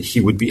alone, he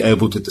would be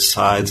able to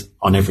decide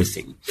on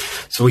everything.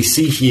 So we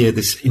see here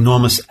this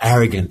enormous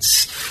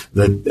arrogance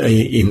that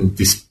in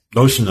this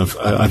notion of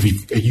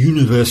a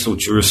universal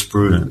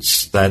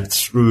jurisprudence, that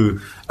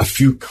through a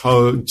few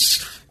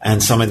codes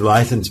and some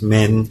enlightened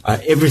men,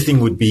 everything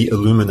would be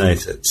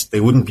illuminated.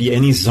 There wouldn't be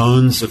any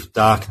zones of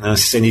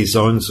darkness, any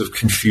zones of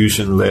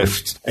confusion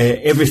left.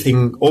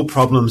 Everything, all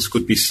problems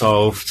could be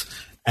solved,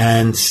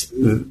 and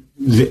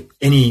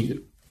any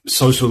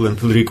social and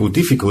political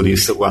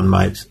difficulties that one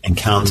might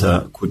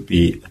encounter could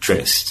be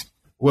addressed.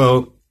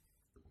 Well,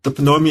 the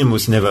Ponomian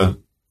was never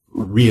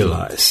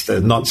realized,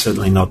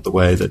 certainly not the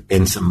way that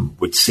Bentham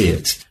would see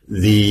it.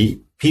 The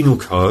Penal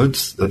Code,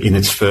 in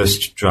its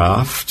first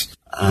draft,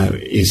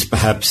 is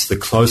perhaps the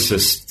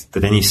closest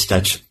that any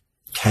statute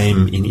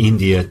came in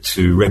India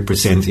to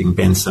representing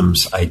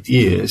Bentham's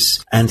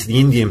ideas. And the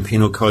Indian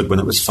Penal Code, when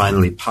it was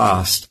finally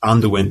passed,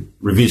 underwent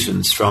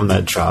revisions from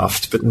that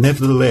draft. But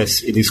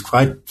nevertheless, it is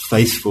quite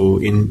faithful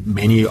in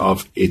many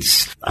of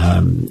its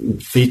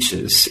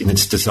features, in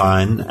its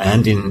design,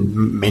 and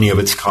in many of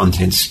its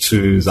contents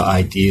to the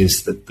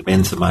ideas that the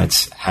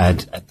Benthamites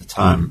had at the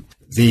time.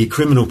 The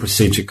Criminal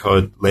Procedure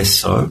Code, less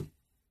so.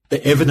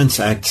 The Evidence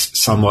Act,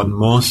 somewhat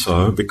more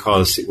so,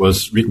 because it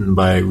was written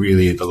by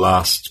really the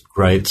last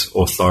great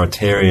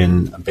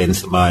authoritarian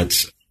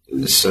Benthamite,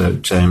 Sir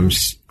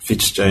James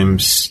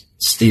Fitzjames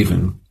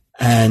Stephen.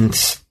 And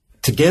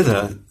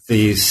together,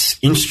 these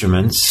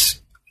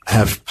instruments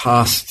have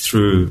passed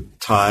through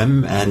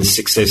time and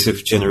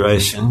successive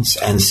generations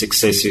and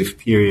successive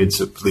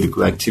periods of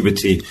political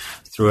activity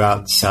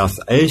throughout South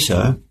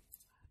Asia,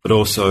 but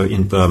also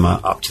in Burma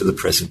up to the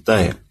present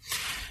day.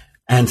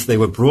 And they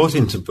were brought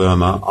into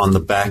Burma on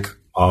the back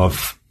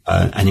of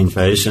an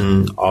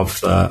invasion of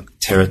the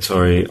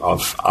territory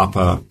of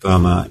Upper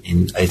Burma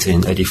in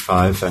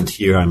 1885. And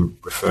here I'm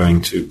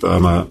referring to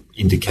Burma,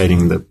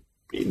 indicating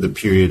the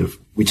period of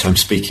which I'm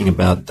speaking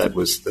about. That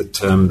was the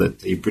term that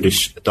the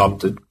British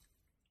adopted.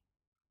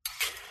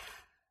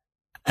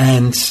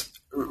 And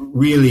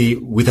really,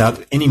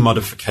 without any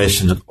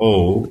modification at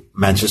all,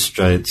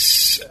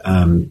 magistrates,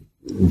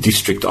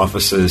 district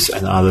officers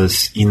and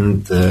others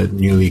in the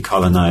newly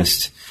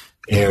colonized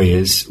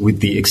areas,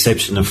 with the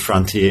exception of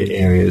frontier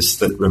areas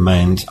that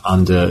remained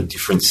under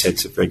different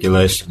sets of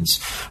regulations,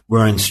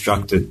 were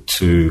instructed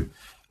to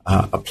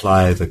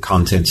apply the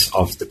contents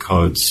of the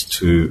codes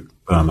to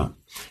Burma.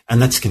 And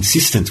that's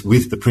consistent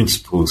with the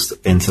principles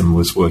that Bentham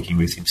was working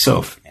with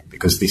himself.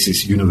 Because this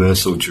is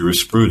universal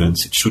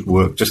jurisprudence, it should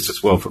work just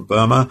as well for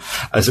Burma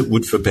as it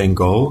would for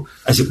Bengal,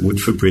 as it would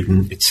for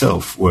Britain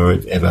itself, were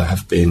it ever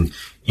have been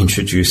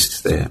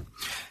introduced there.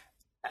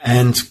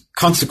 And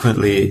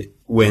consequently,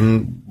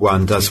 when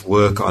one does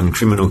work on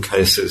criminal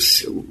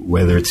cases,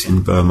 whether it's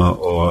in Burma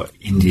or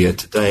India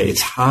today,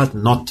 it's hard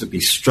not to be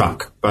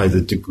struck by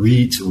the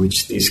degree to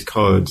which these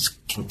codes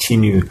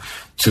continue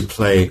to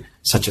play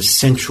such a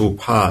central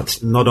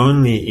part, not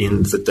only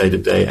in the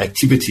day-to-day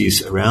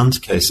activities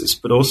around cases,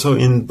 but also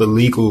in the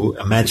legal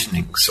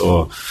imaginings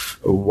or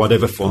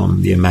whatever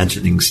form the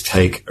imaginings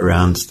take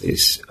around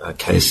these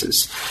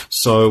cases.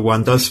 So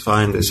one does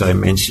find, as I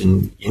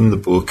mentioned in the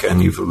book,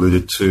 and you've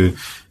alluded to,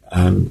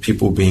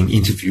 people being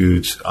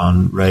interviewed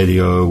on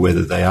radio,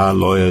 whether they are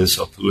lawyers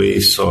or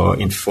police or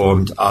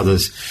informed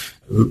others,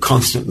 who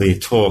constantly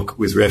talk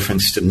with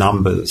reference to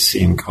numbers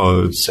in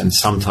codes and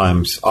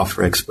sometimes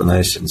offer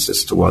explanations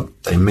as to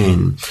what they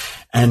mean.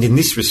 And in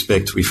this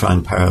respect, we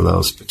find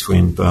parallels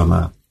between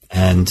Burma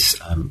and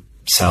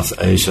South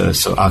Asia.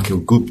 So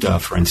Akhil Gupta,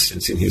 for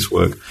instance, in his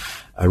work,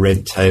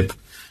 Red Tape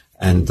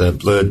and the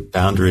Blurred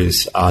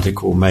Boundaries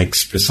article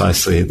makes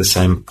precisely the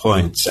same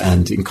points.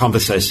 And in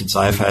conversations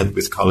I've had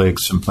with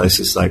colleagues from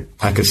places like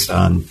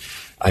Pakistan,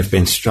 I've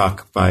been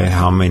struck by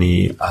how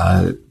many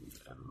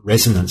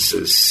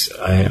resonances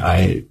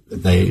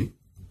they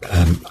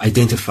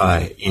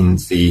identify in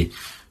the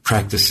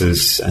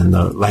practices and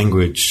the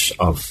language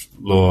of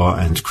law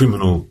and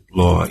criminal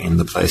law in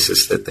the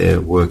places that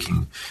they're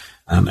working,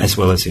 as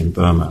well as in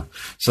Burma.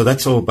 So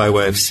that's all by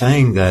way of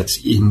saying that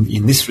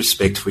in this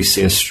respect we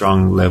see a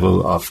strong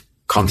level of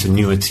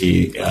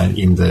continuity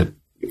in the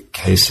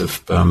case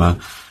of Burma,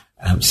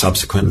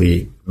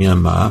 subsequently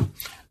Myanmar.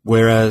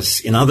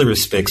 Whereas in other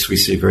respects, we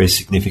see very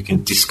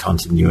significant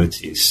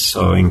discontinuities.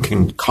 So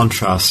in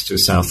contrast to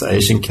South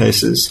Asian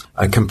cases,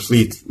 the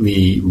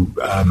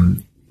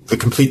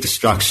complete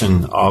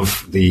destruction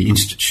of the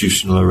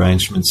institutional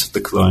arrangements of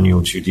the colonial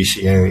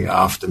judiciary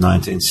after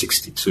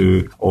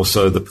 1962,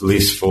 also the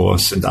police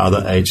force and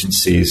other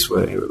agencies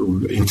were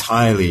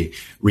entirely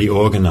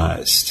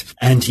reorganized.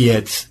 And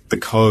yet the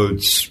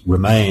codes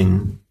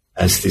remain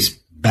as this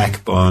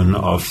backbone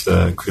of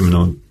the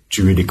criminal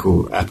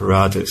juridical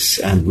apparatus,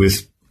 and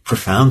with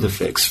profound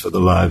effects for the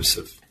lives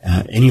of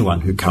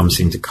anyone who comes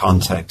into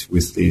contact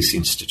with these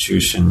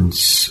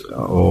institutions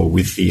or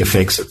with the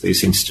effects of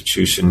these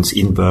institutions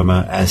in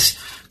Burma as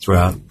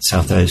throughout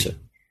South Asia.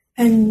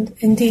 And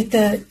indeed,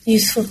 the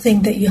useful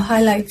thing that you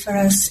highlight for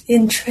us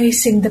in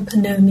tracing the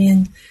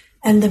Pannomian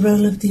and the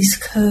role of these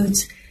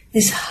codes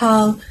is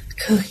how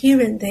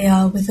coherent they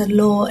are with a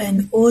law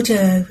and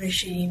order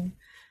regime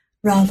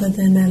rather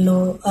than a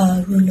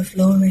rule of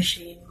law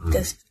regime.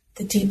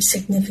 The deep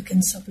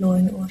significance of law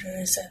and order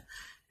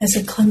as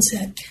a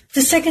concept.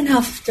 The second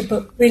half of the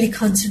book really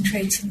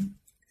concentrates on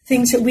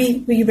things that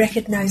we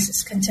recognize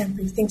as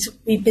contemporary, things that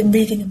we've been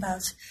reading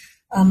about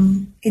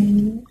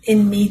in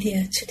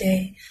media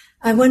today.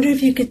 I wonder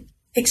if you could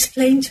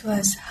explain to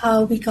us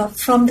how we got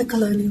from the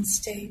colonial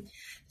state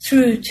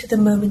through to the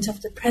moment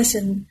of the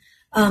present,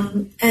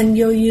 and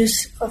your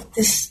use of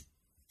this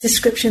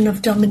description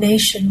of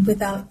domination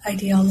without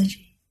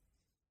ideology.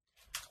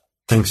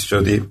 Thanks,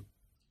 Jody.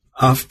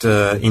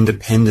 After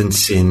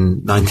independence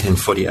in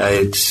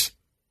 1948,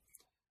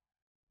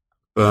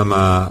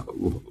 Burma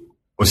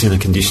was in a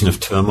condition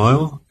of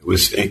turmoil. It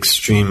was an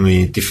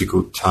extremely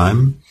difficult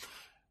time.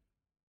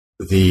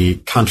 The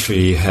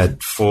country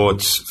had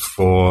fought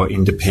for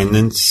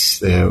independence.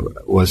 There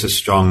was a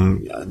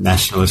strong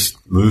nationalist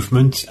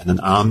movement and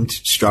an armed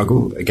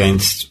struggle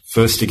against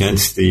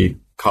the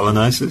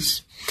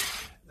colonizers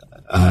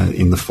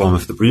in the form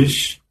of the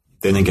British,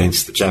 then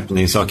against the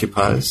Japanese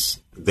occupiers,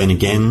 then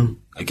again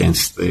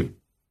against the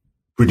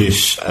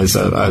British as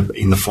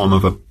in the form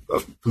of a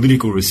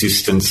political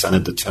resistance and a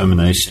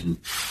determination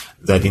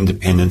that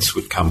independence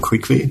would come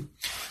quickly.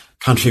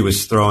 Country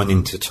was thrown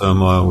into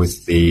turmoil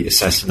with the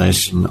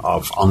assassination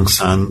of Aung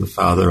San, the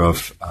father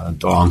of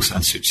Daw Aung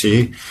San Suu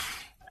Kyi,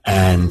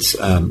 and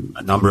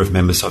a number of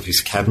members of his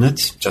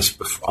cabinet just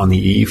on the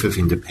eve of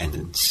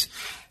independence.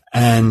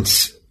 And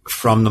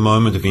from the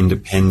moment of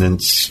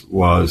independence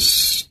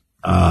was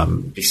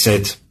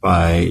beset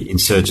by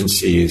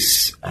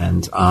insurgencies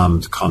and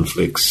armed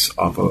conflicts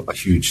of a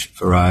huge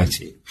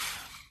variety.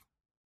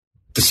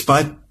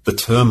 Despite the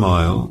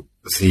turmoil,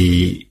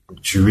 the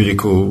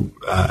juridical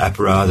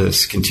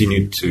apparatus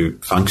continued to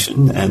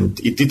function, and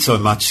it did so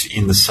much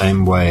in the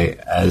same way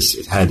as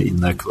it had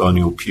in the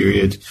colonial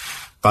period,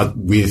 but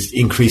with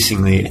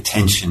increasingly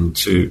attention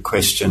to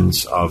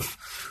questions of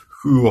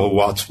who or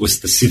what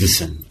was the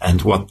citizen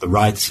and what the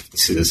rights of the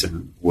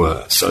citizen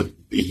were. So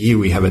here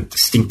we have a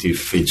distinctive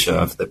feature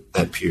of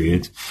that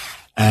period.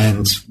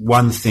 And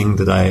one thing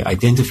that I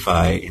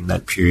identify in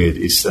that period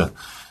is a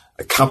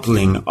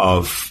coupling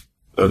of,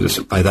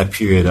 by that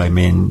period I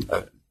mean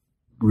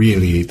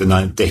really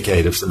the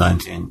decade of the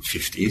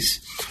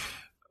 1950s,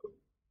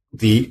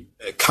 the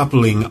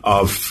coupling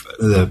of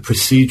the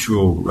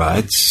procedural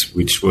rights,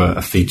 which were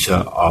a feature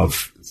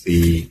of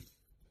the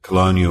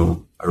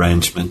colonial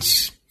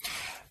arrangements,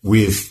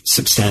 with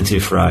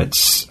substantive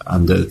rights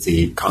under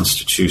the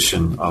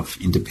Constitution of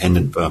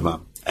Independent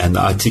Burma and the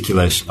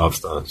articulation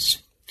of those.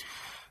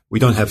 We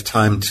don't have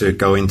time to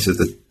go into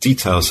the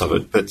details of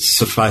it, but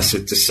suffice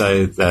it to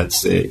say that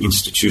the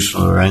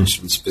institutional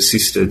arrangements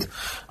persisted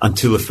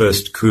until the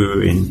first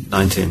coup in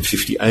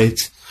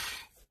 1958,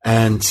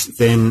 and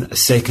then a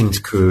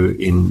second coup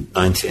in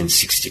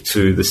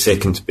 1962, the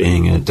second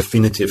being a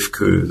definitive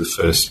coup, the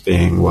first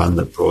being one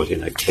that brought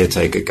in a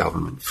caretaker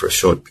government for a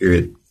short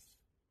period.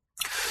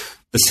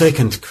 The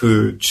second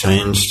coup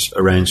changed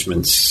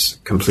arrangements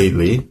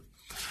completely.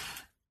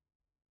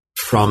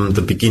 From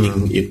the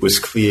beginning, it was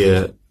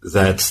clear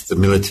that the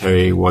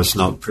military was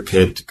not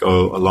prepared to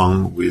go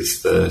along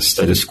with the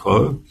status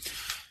quo.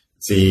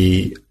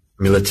 The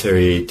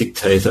military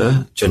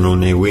dictator, General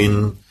Ne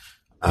Win,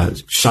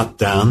 shut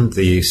down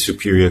the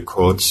superior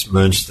courts,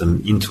 merged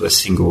them into a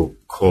single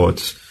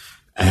court,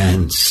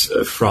 and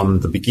from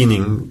the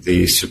beginning,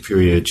 the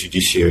superior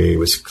judiciary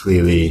was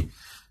clearly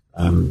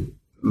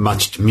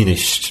much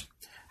diminished.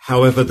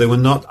 However, there were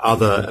not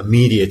other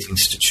immediate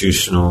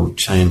institutional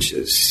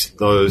changes.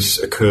 Those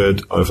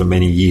occurred over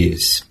many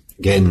years.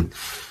 Again,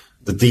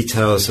 the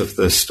details of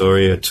the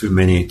story are too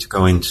many to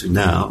go into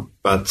now,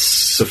 but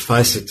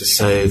suffice it to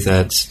say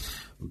that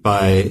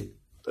by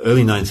the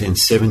early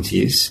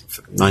 1970s,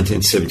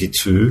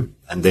 1972,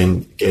 and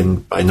then again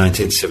by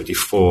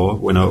 1974,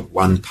 when a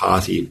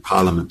one-party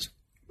parliament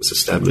was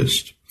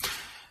established,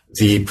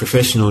 the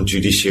professional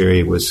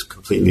judiciary was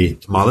completely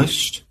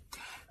demolished,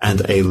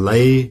 and a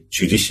lay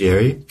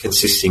judiciary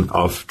consisting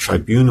of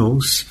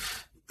tribunals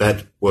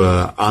that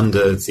were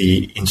under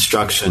the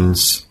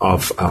instructions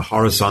of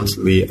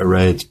horizontally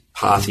arrayed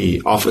party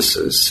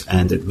officers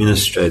and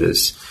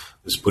administrators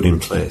was put in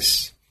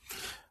place.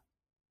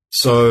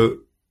 So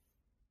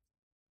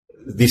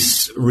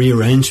this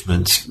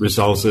rearrangement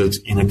resulted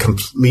in a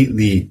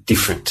completely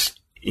different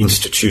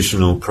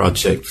institutional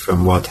project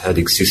from what had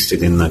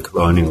existed in the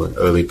colonial and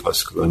early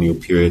post-colonial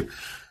period.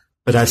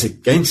 But as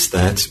against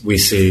that, we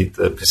see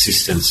the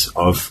persistence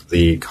of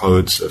the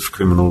codes of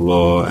criminal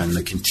law and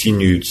the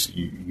continued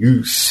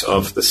use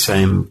of the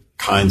same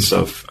kinds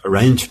of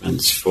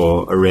arrangements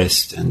for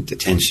arrest and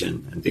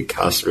detention and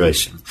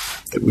incarceration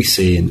that we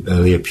see in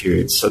earlier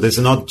periods. So there's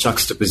an odd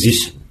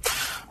juxtaposition.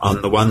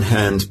 On the one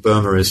hand,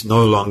 Burma is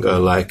no longer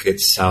like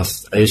its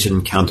South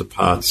Asian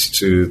counterparts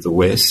to the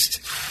West,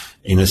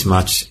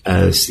 inasmuch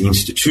as the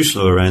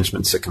institutional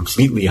arrangements are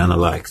completely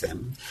unlike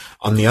them.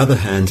 On the other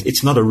hand,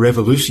 it's not a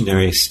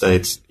revolutionary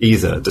state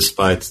either,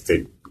 despite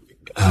the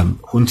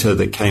junta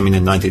that came in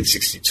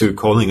 1962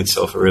 calling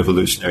itself a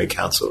revolutionary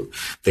council.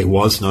 There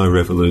was no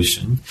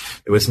revolution.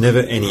 There was never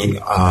any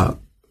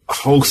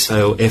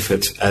wholesale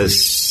effort,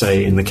 as,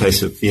 say, in the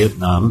case of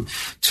Vietnam,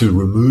 to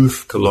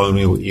remove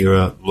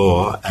colonial-era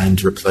law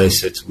and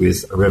replace it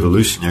with a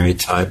revolutionary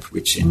type,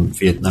 which in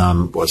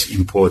Vietnam was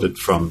imported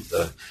from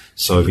the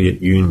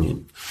Soviet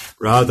Union.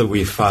 Rather,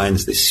 we find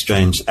this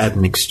strange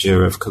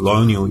admixture of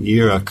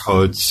colonial-era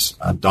codes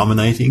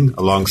dominating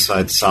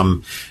alongside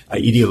some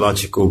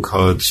ideological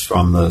codes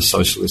from the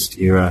socialist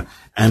era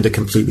and a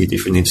completely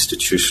different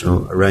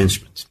institutional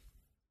arrangement.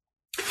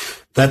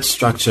 That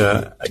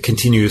structure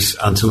continues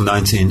until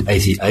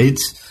 1988,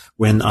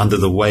 when under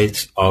the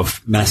weight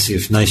of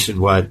massive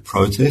nationwide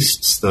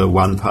protests, the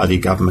one-party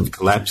government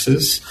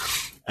collapses.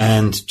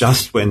 And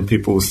just when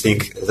people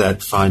think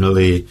that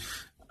finally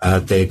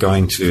they're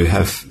going to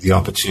have the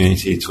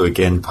opportunity to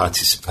again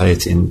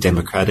participate in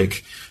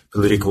democratic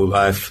political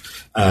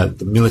life,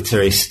 the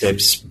military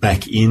steps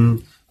back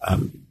in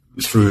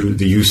through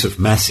the use of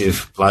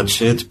massive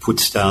bloodshed,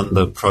 puts down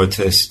the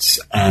protests,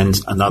 and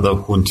another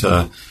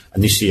junta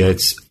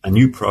initiates a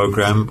new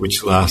program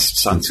which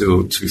lasts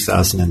until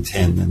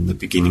 2010 and the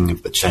beginning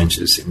of the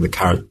changes in the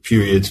current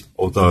period,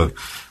 although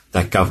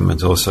that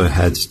government also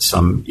had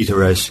some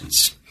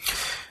iterations.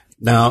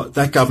 Now,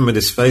 that government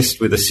is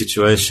faced with a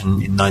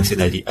situation in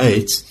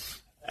 1988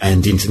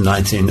 and into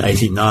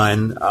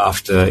 1989,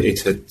 after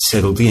it had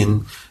settled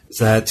in,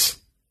 that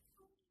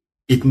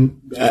it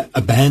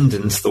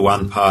abandons the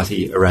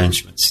one-party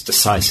arrangements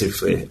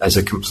decisively as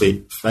a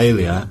complete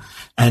failure,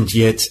 and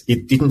yet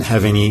it didn't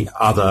have any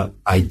other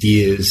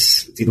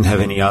ideas, didn't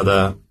have any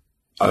other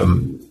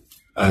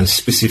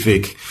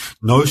specific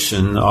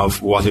notion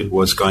of what it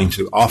was going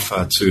to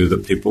offer to the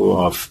people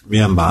of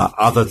Myanmar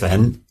other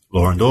than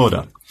law and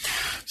order.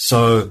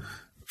 So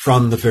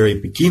from the very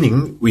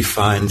beginning, we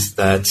find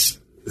that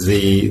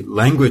the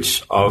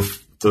language of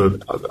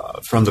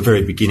from the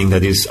very beginning,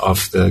 that is,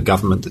 of the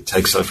government that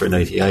takes over in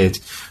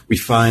 88, we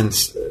find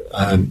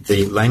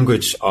the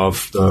language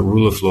of the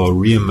rule of law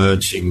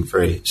re-emerging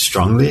very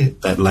strongly.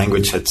 That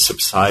language had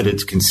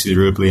subsided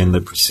considerably in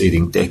the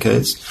preceding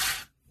decades,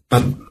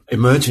 but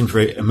emerging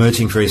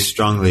very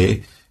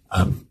strongly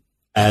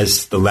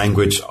as the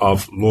language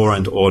of law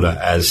and order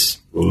as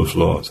rule of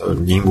law. So,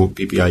 Nyingwu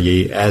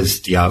PPIE as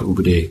Dia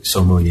Ubde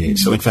Somoye.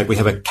 So, in fact, we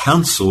have a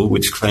council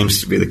which claims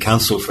to be the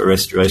Council for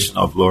Restoration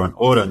of Law and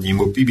Order,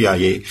 Nyingwu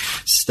PPIE,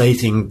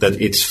 stating that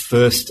its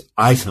first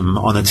item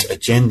on its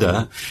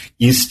agenda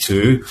is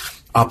to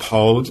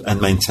uphold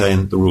and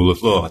maintain the rule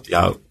of law,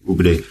 Dia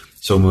Ubde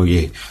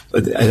Somoye.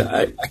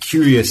 A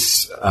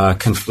curious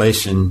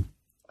conflation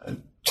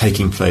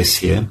taking place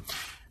here.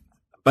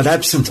 But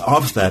absent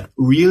of that,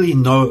 really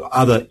no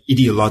other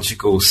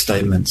ideological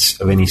statements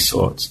of any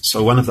sort.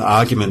 So one of the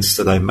arguments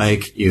that I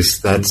make is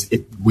that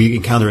we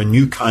encounter a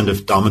new kind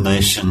of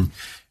domination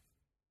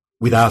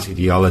without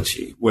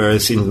ideology,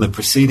 whereas in the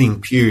preceding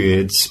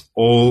periods,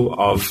 all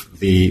of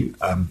the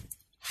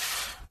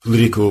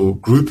political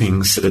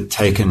groupings that had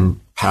taken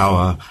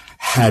power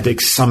had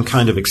some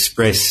kind of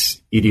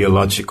express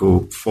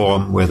ideological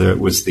form, whether it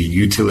was the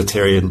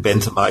utilitarian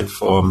Benthamite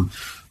form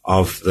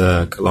of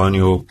the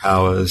colonial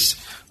powers,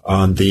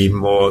 on the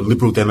more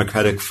liberal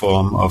democratic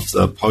form of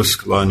the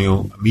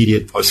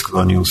immediate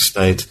post-colonial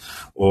state,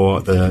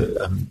 or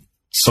the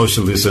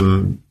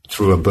socialism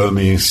through a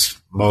Burmese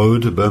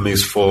mode, a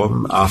Burmese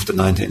form after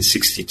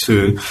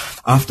 1962.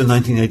 After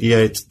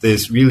 1988,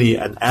 there's really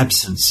an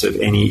absence of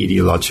any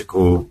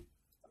ideological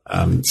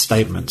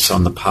statements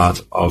on the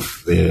part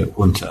of the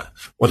junta.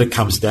 What it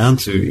comes down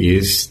to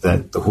is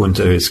that the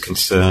junta is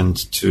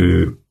concerned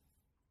to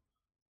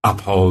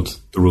uphold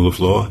the rule of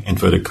law,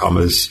 inverted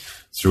commas,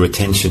 through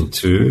attention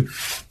to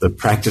the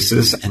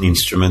practices and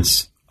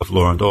instruments of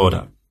law and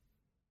order.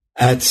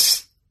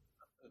 At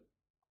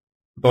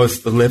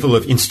both the level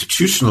of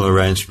institutional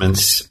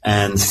arrangements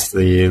and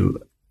the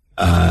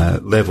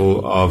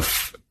level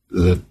of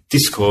the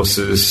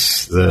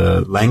discourses,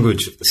 the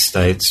language of the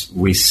state,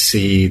 we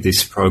see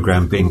this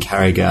program being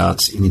carried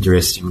out in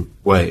interesting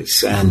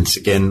ways. And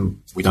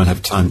again, we don't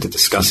have time to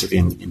discuss it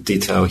in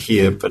detail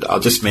here, but I'll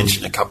just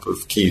mention a couple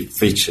of key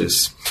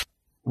features.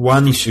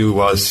 One issue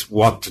was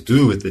what to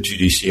do with the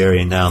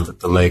judiciary now that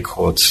the lay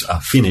courts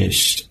are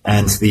finished.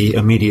 And the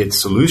immediate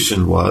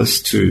solution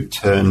was to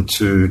turn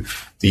to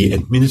the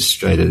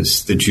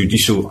administrators, the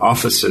judicial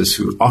officers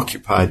who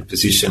occupied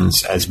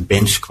positions as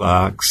bench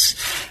clerks,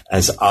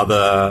 as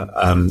other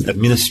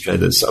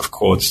administrators of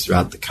courts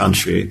throughout the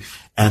country,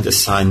 and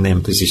assign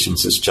them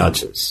positions as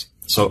judges.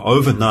 So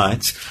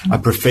overnight, a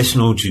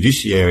professional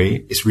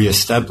judiciary is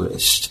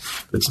re-established.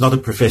 But it's not a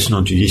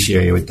professional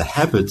judiciary with the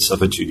habits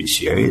of a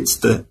judiciary. It's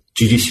the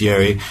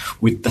judiciary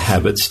with the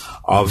habits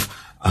of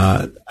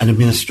an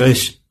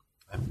administration.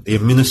 The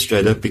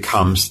administrator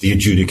becomes the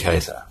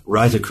adjudicator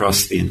right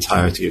across the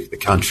entirety of the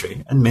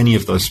country, and many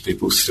of those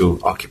people still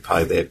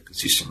occupy their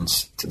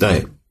positions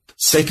today.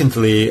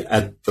 Secondly,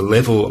 at the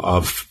level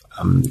of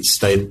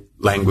state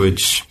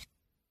language,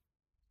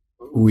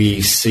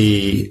 we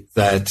see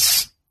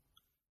that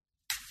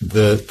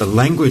the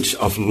language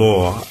of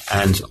law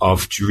and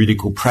of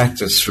juridical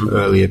practice from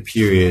earlier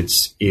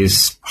periods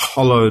is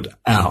hollowed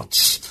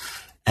out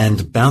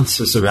and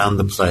bounces around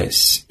the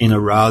place in a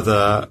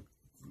rather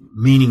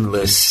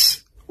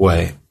meaningless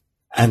way.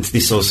 And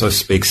this also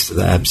speaks to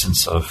the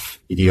absence of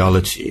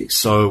ideology.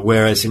 So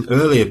whereas in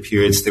earlier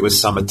periods there was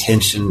some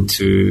attention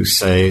to,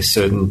 say,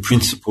 certain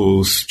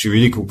principles,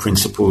 juridical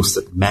principles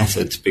that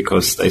mattered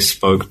because they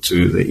spoke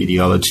to the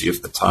ideology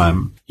of the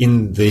time,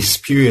 in this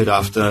period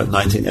after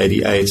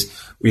 1988,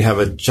 we have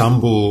a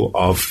jumble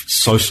of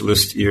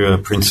socialist-era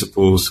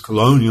principles,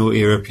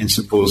 colonial-era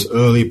principles,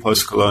 early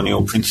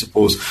post-colonial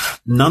principles,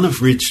 none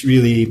of which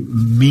really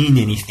mean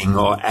anything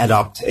or add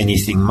up to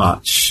anything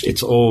much.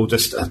 It's all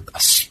just a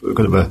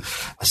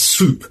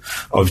soup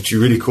of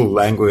juridical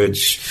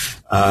language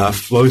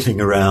floating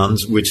around,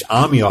 which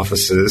army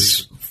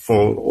officers,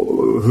 for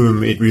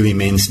whom it really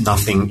means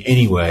nothing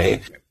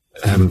anyway,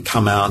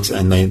 come out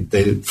and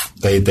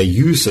they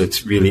use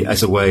it really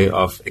as a way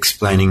of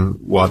explaining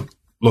what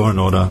law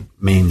and order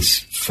means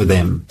for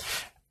them.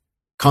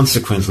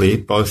 Consequently,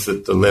 both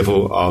at the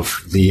level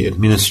of the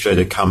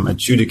administrator cum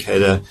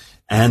adjudicator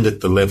and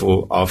at the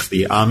level of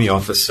the army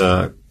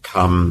officer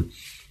cum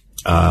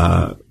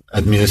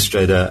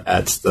administrator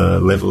at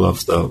the level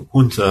of the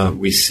junta,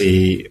 we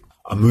see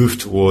a move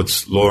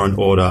towards law and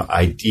order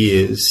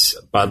ideas,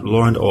 but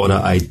law and order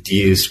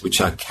ideas which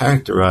are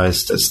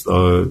characterized as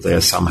though they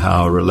are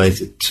somehow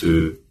related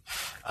to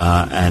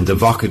and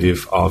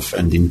evocative of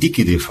and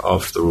indicative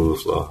of the rule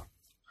of law.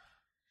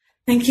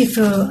 Thank you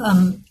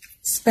for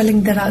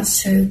spelling that out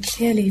so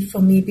clearly for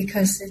me,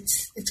 because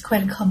it's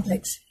quite a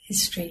complex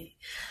history.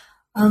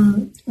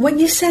 What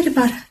you said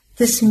about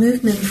this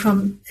movement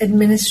from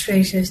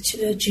administrator to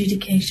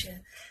adjudicator,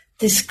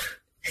 this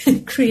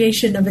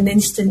creation of an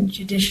instant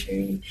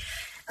judiciary,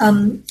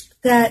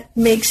 that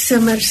makes so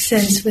much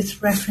sense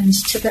with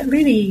reference to that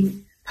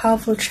really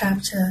powerful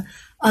chapter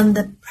on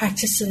the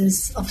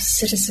practices of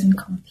citizen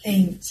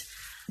complaint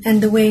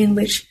and the way in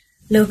which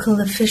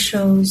local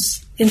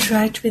officials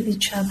interact with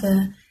each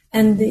other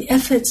and the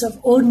efforts of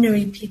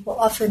ordinary people,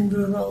 often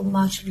rural,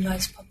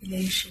 marginalized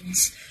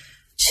populations,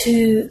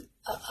 to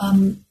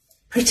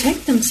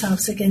protect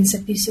themselves against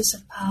abuses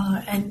of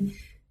power and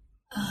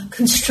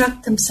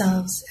construct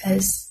themselves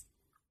as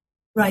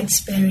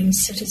rights-bearing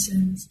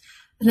citizens.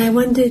 And I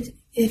wondered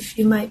if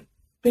you might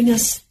bring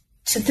us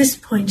to this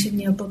point in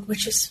your book,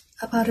 which is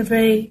about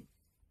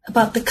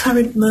the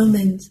current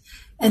moment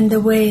and the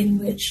way in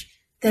which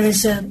there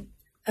is a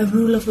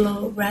rule of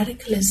law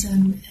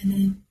radicalism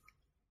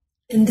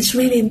and this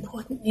really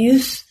important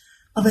use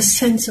of a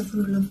sense of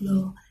rule of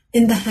law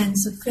in the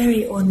hands of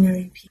very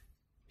ordinary people.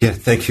 Yeah,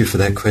 thank you for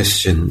that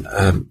question.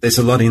 There's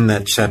a lot in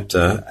that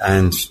chapter,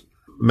 and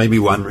maybe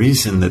one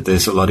reason that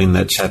there's a lot in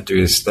that chapter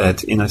is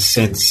that, in a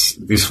sense,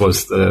 this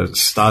was the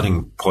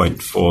starting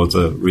point for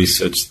the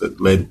research that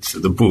led to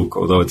the book,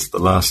 although it's the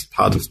last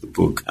part of the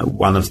book.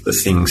 One of the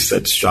things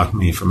that struck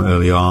me from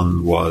early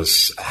on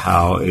was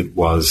how it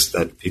was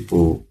that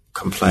people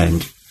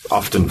complained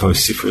often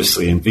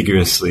vociferously and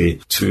vigorously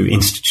to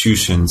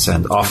institutions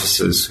and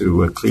officers who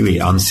were clearly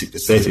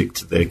unsympathetic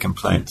to their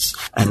complaints.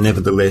 And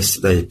nevertheless,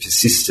 they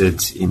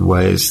persisted in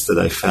ways that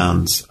I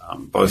found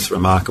both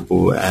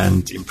remarkable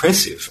and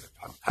impressive,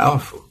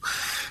 powerful.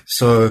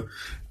 So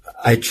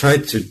I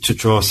tried to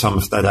draw some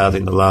of that out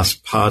in the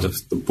last part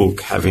of the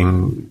book,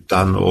 having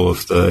done all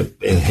of the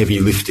heavy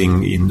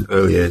lifting in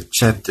earlier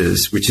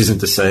chapters, which isn't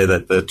to say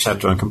that the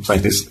chapter on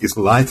complaint is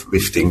light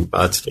lifting,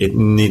 but it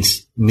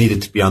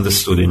needed to be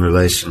understood in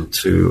relation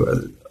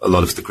to a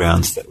lot of the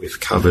grounds that we've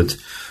covered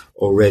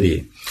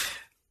already.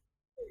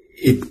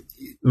 It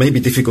may be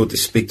difficult to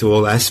speak to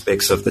all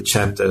aspects of the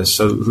chapter,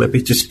 so let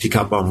me just pick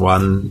up on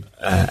one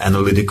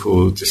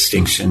analytical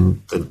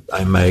distinction that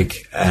I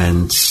make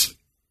and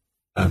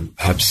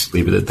perhaps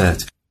leave it at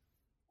that.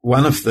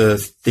 One of the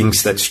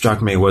things that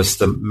struck me was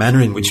the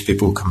manner in which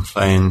people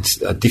complained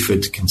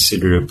differed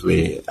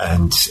considerably,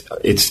 and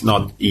it's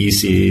not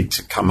easy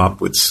to come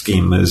up with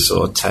schemas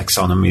or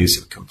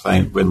taxonomies of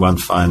complaint when one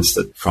finds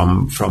that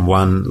from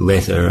one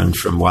letter and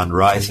from one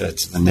writer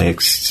to the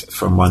next,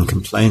 from one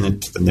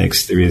complainant to the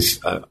next, there is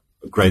a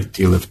great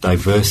deal of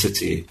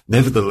diversity.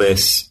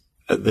 Nevertheless,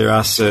 there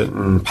are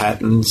certain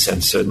patterns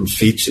and certain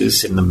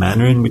features in the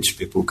manner in which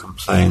people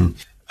complain.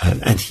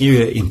 And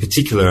here in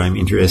particular, I'm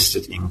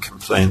interested in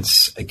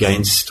complaints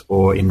against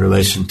or in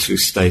relation to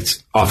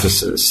state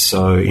officers.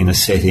 So in a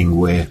setting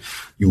where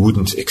you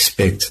wouldn't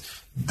expect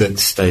that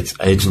state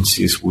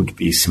agencies would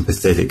be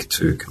sympathetic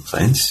to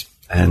complaints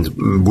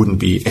and wouldn't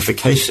be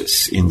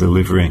efficacious in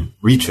delivering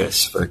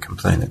redress for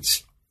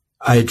complainants.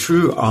 I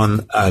drew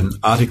on an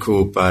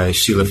article by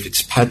Sheila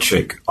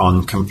Fitzpatrick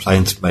on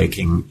complaint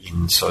making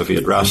in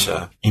Soviet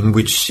Russia, in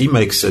which she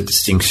makes a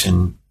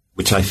distinction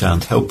which I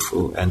found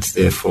helpful, and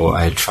therefore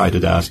I tried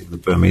it out in the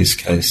Burmese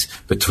case,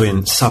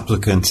 between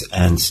supplicant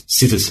and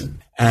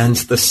citizen. And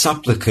the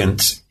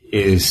supplicant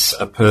is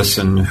a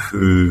person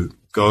who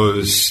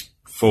goes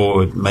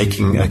forward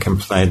making a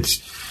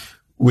complaint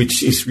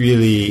which is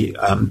really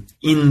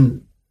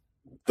in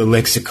the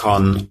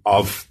lexicon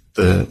of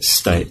the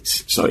state.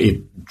 So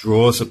it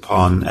draws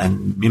upon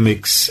and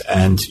mimics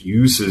and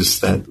uses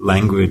that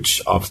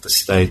language of the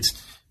state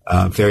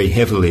very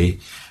heavily,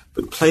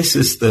 but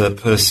places the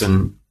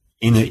person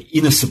in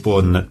a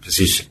subordinate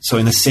position. So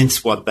in a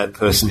sense, what that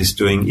person is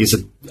doing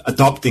is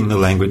adopting the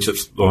language of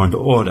law and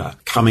order,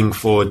 coming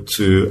forward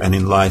to an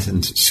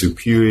enlightened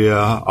superior,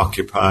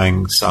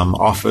 occupying some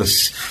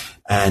office,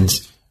 and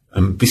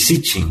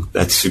beseeching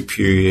that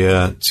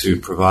superior to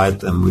provide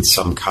them with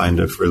some kind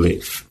of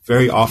relief.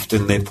 Very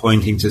often they're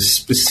pointing to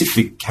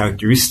specific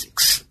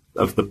characteristics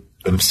of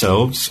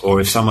themselves,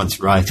 or if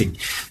someone's writing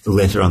the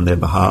letter on their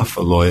behalf,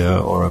 a lawyer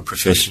or a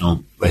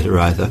professional letter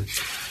writer,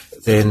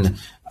 then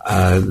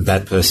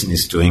that person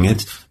is doing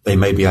it. They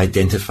may be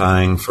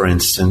identifying, for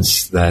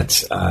instance, that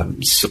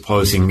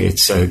supposing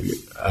it's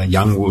a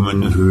young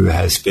woman who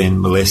has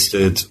been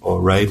molested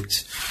or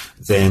raped,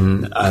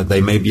 then they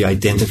may be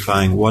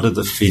identifying what are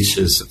the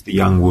features of the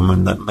young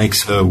woman that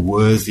makes her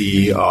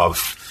worthy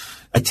of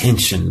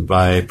attention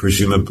by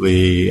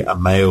presumably a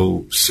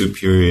male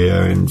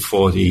superior in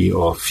 40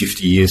 or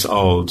 50 years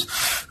old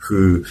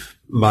who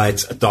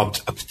might adopt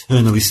a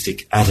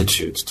paternalistic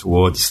attitude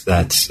towards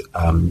that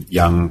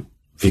young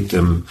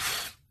victim,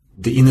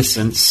 the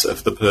innocence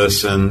of the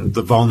person,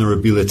 the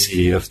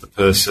vulnerability of the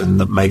person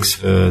that makes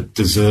her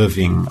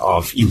deserving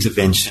of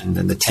intervention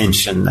and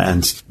attention,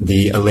 and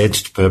the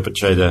alleged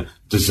perpetrator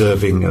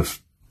deserving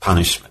of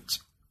punishment.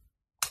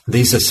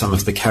 These are some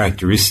of the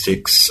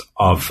characteristics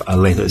of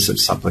letters of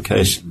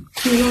supplication.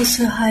 You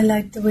also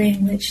highlight the way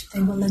in which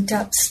they will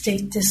adapt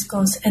state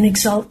discourse and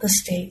exalt the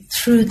state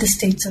through the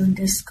state's own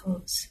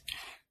discourse.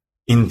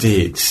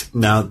 Indeed.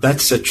 Now,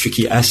 that's a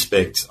tricky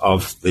aspect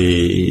of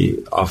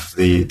the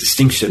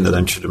distinction that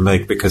I'm trying to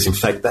make, because, in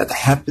fact, that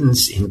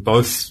happens in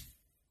both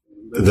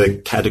the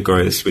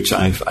categories which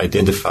I've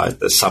identified,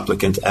 the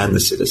supplicant and the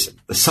citizen.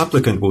 The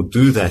supplicant will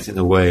do that in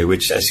a way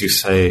which, as you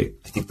say,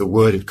 I think the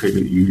word you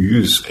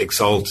use,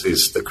 exalt,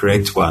 is the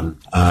correct one.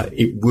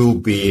 It will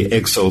be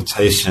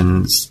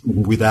exaltations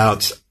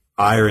without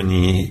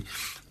irony,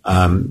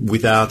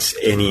 without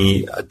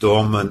any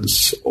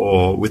adornments,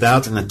 or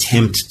without an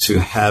attempt to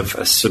have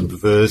a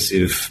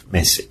subversive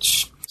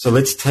message. So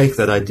let's take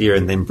that idea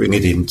and then bring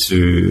it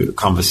into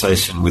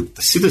conversation with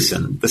the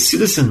citizen. The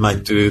citizen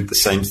might do the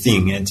same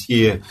thing. And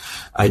here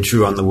I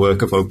drew on the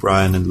work of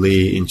O'Brien and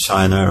Lee in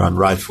China on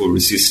rightful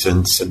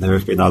resistance. And there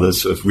have been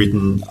others who have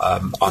written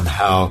on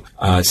how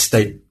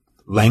state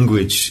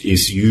language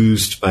is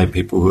used by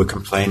people who are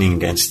complaining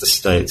against the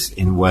state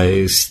in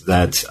ways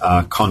that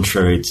are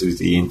contrary to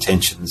the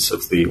intentions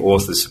of the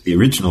authors of the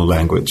original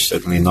language,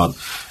 certainly not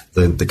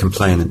the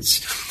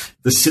complainants.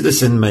 the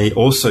citizen may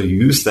also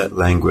use that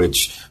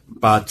language,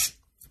 but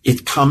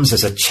it comes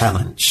as a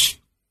challenge.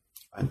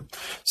 Right?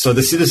 So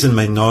the citizen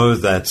may know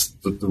that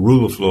the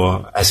rule of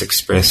law, as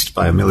expressed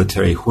by a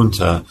military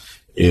junta,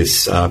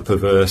 is a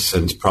perverse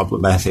and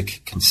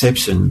problematic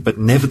conception, but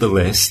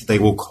nevertheless they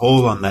will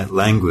call on that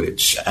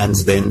language and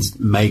then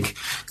make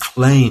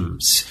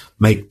claims,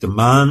 make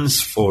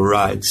demands for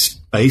rights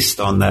based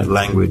on that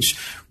language,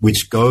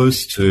 which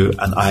goes to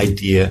an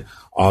idea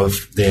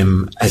of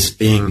them as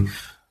being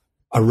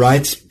a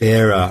rights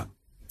bearer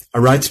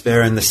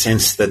in the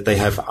sense that they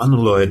have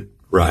unalloyed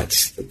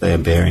rights that they are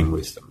bearing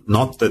with them,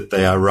 not that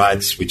they are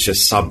rights which are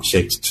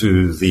subject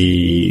to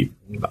the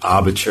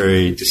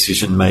arbitrary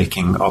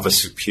decision-making of a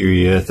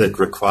superior that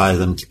require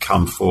them to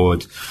come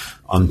forward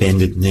on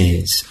bended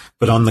knees,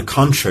 but on the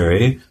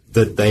contrary,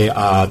 that they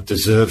are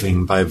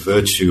deserving by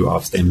virtue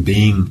of them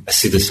being a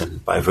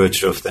citizen, by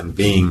virtue of them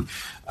being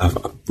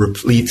a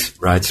replete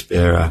rights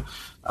bearer,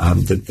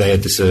 that they are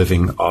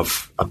deserving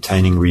of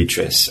obtaining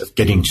redress, of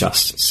getting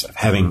justice, of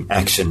having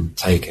action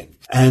taken.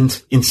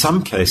 And in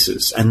some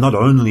cases, and not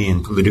only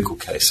in political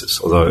cases,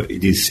 although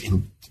it is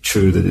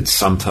true that it's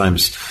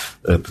sometimes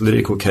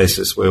political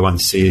cases where one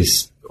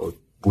sees or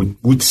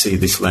would see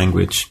this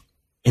language,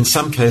 in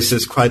some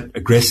cases quite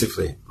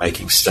aggressively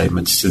making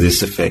statements to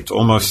this effect,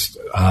 almost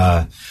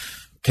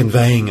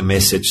conveying a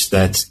message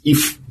that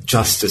if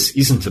justice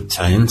isn't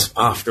obtained,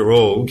 after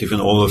all, given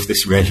all of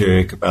this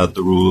rhetoric about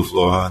the rule of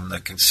law and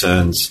the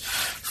concerns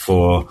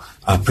for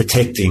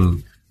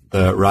protecting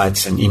the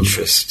rights and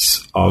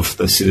interests of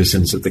the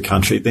citizens of the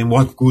country, then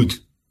what good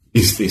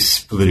is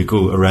this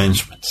political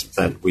arrangement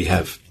that we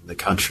have in the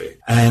country?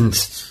 And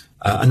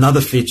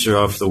another feature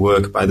of the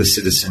work by the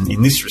citizen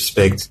in this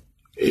respect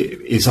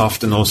is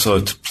often also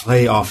to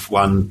play off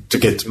one, to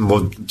get to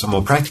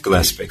more practical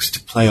aspects,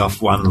 to play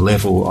off one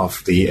level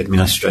of the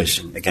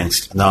administration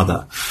against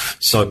another.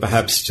 So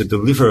perhaps to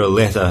deliver a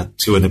letter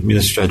to an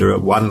administrator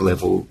at one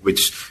level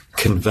which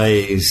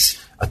conveys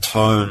a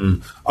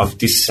tone of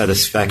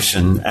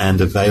dissatisfaction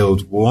and a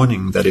veiled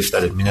warning that if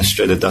that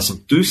administrator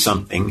doesn't do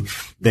something,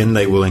 then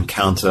they will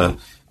encounter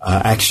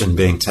action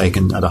being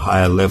taken at a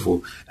higher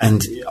level,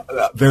 and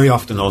very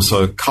often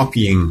also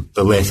copying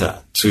the letter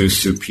to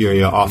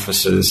superior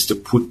officers to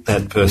put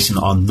that person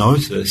on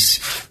notice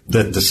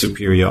that the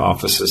superior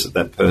officers of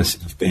that person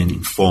have been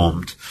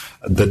informed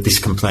that this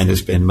complaint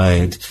has been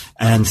made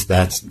and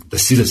that the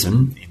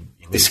citizen,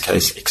 in this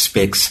case,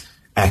 expects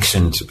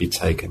action to be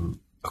taken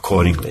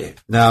accordingly.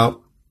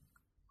 Now,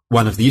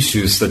 one of the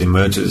issues that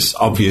emerges,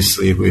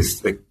 obviously,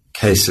 with the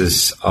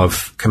cases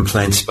of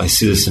complaints by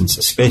citizens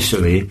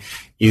especially,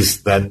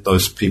 is that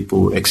those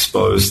people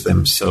expose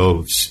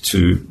themselves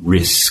to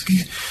risk,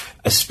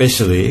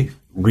 especially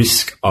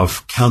risk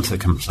of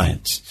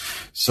counter-complaint.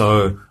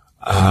 So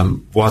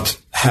what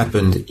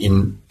happened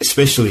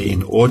especially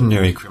in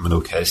ordinary criminal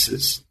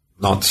cases,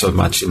 not so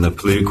much in the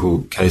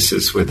political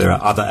cases where there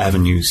are other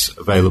avenues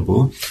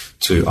available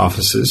to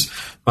officers,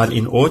 but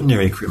in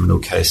ordinary criminal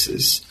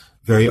cases,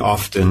 very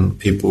often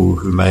people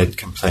who made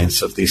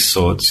complaints of this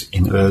sort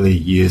in early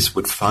years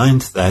would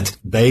find that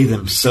they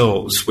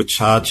themselves were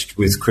charged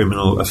with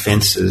criminal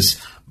offences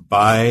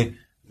by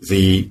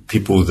the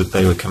people that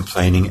they were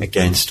complaining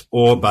against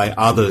or by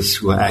others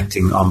who were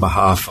acting on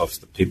behalf of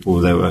the people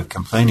they were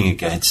complaining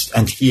against.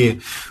 And here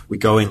we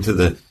go into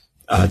the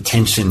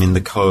tension in the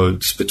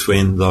codes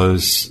between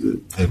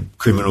the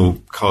criminal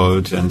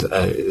code and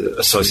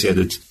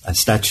associated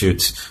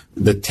statutes,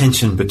 the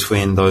tension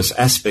between those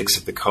aspects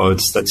of the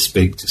codes that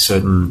speak to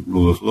certain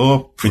rule of law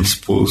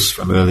principles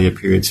from earlier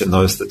periods and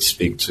those that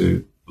speak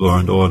to law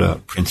and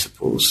order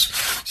principles.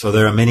 So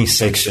there are many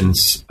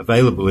sections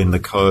available in the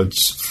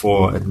codes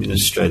for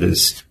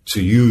administrators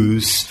to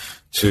use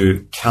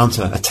to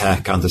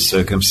counter-attack under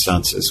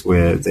circumstances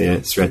where they're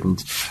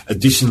threatened.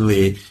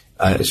 Additionally,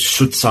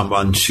 should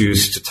someone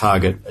choose to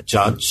target a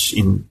judge,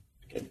 in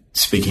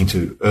speaking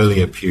to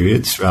earlier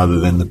periods rather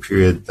than the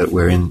period that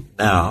we're in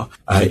now,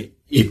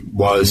 it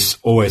was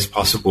always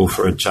possible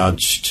for a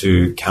judge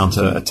to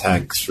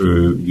counter-attack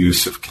through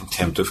use of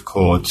contempt of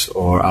court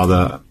or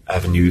other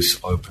avenues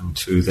open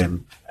to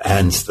them.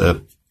 And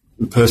the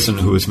person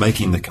who was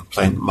making the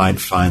complaint might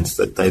find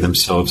that they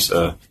themselves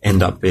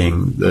end up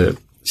being the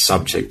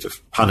subject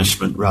of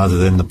punishment rather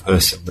than the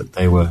person that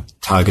they were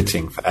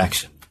targeting for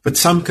action. But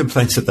some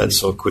complaints of that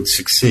sort could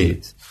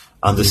succeed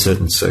under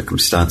certain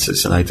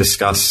circumstances, and I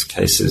discuss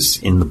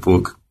cases in the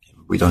book.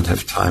 We don't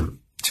have time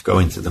to go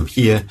into them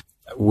here,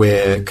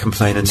 where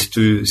complainants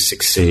do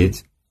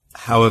succeed.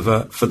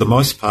 However, for the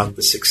most part,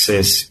 the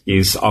success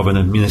is of an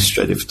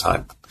administrative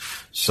type.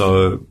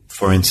 So,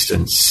 for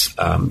instance,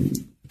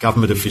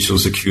 government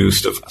officials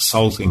accused of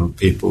assaulting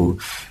people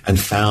and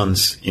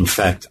found, in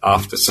fact,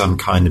 after some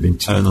kind of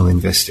internal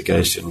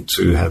investigation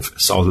to have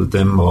assaulted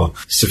them, or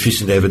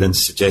sufficient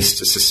evidence suggests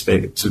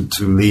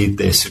to lead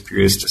their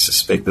superiors to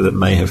suspect that it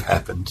may have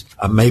happened,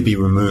 may be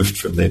removed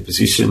from their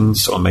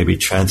positions or may be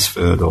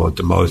transferred or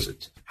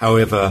demoted.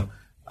 However,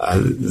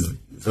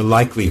 the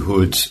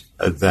likelihood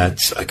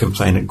that a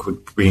complainant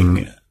could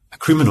bring a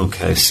criminal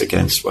case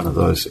against one of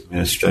those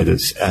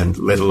administrators, and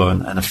let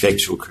alone an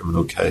effectual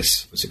criminal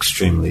case, was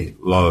extremely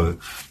low.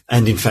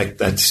 And in fact,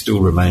 that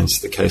still remains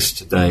the case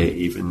today,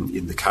 even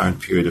in the current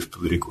period of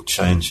political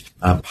change,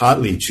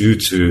 partly due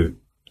to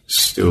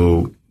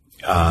still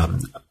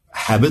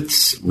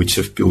habits which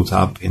have built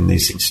up in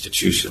these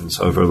institutions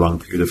over a long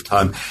period of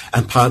time,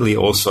 and partly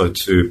also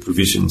to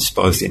provisions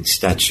both in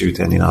statute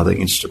and in other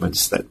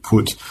instruments that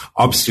put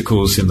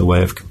obstacles in the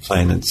way of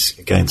complainants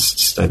against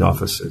state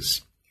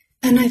officers.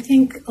 And I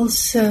think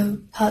also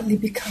partly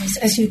because,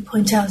 as you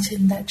point out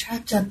in that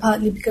chapter,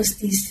 partly because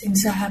these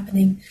things are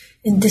happening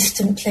in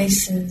distant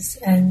places,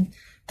 and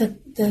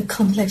the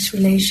complex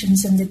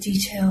relations and the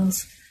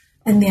details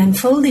and the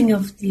unfolding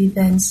of the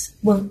events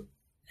won't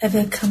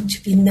ever come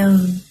to be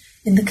known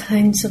in the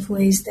kinds of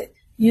ways that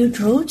you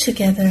draw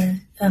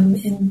together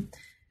in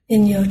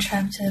your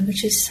chapter,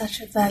 which is such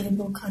a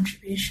valuable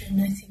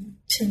contribution, I think,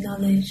 to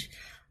knowledge.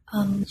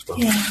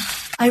 Yeah,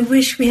 I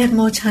wish we had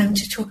more time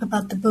to talk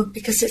about the book,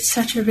 because it's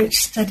such a rich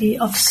study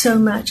of so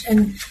much,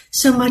 and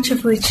so much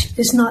of which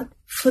is not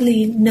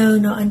fully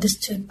known or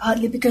understood,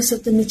 partly because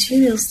of the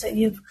materials that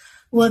you've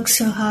worked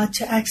so hard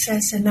to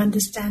access and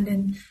understand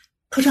and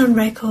put on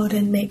record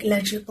and make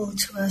legible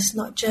to us,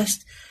 not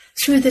just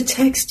through the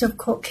text of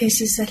court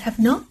cases that have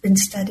not been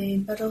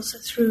studied, but also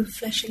through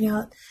fleshing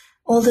out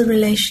all the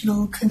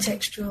relational,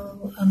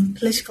 contextual,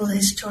 political,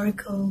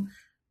 historical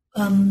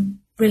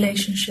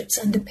relationships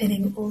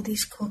underpinning all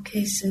these court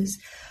cases.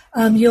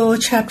 Your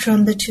chapter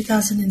on the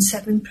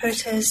 2007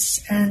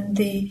 protests and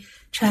the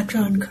chapter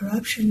on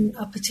corruption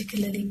are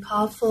particularly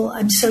powerful.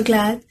 I'm so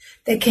glad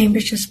that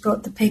Cambridge has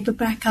brought the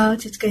paperback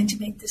out. It's going to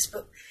make this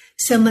book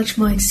so much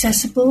more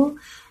accessible.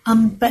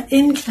 But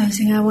in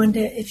closing, I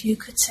wonder if you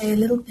could say a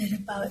little bit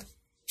about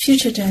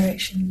future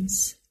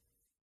directions.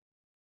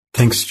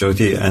 Thanks,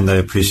 Jyoti, and I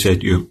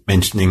appreciate you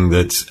mentioning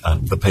that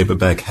the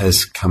paperback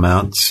has come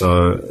out.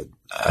 So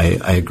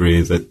I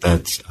agree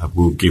that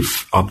will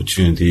give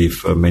opportunity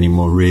for many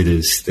more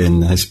readers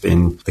than has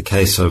been the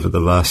case over the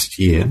last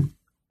year.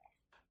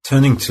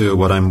 Turning to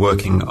what I'm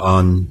working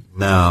on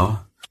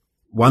now,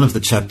 one of the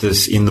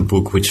chapters in the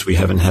book, which we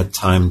haven't had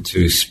time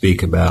to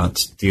speak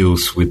about,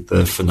 deals with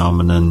the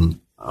phenomenon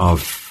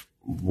of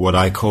what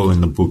I call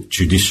in the book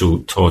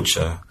judicial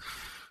torture.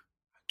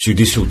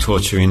 Judicial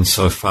torture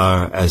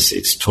insofar as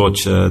it's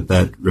torture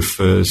that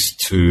refers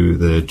to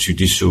the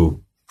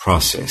judicial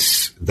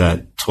process,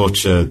 that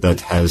torture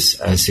that has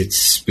as its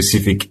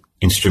specific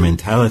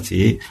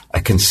instrumentality a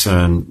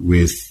concern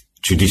with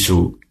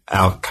judicial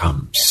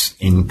outcomes,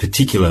 in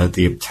particular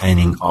the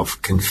obtaining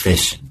of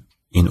confession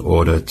in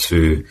order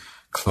to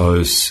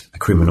close a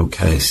criminal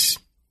case.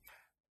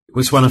 It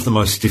was one of the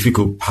most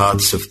difficult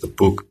parts of the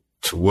book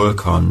to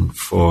work on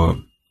for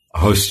a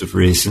host of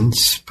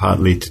reasons,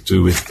 partly to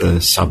do with the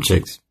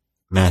subject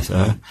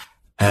matter,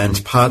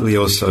 and partly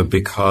also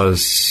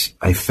because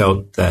I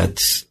felt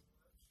that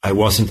I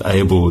wasn't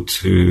able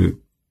to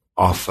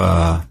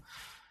offer,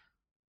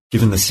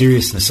 given the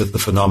seriousness of the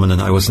phenomenon,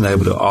 I wasn't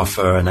able to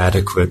offer an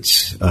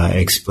adequate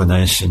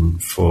explanation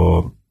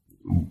for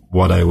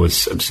what I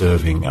was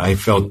observing. I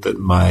felt that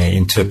my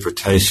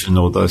interpretation,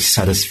 although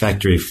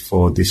satisfactory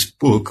for this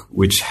book,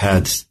 which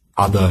had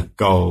other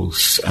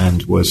goals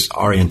and was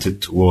oriented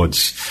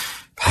towards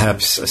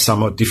perhaps a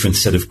somewhat different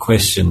set of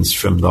questions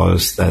from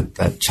those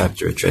that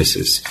chapter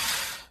addresses,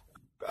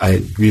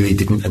 it really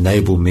didn't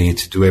enable me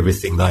to do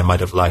everything that I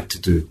might have liked to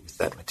do with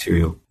that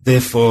material.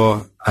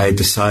 Therefore, I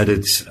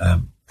decided,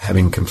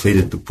 having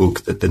completed the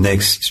book, that the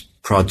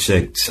next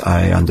project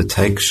I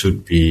undertake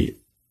should be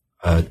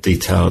a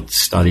detailed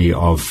study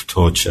of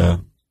torture.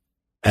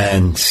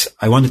 And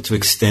I wanted to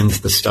extend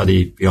the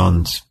study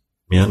beyond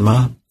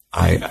Myanmar.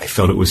 I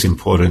felt it was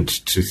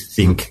important to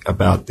think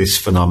about this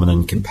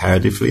phenomenon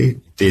comparatively.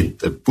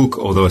 The book,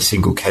 although a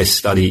single case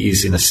study,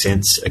 is in a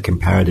sense a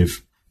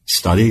comparative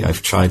study.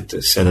 I've tried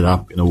to set it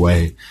up in a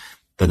way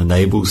that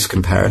enables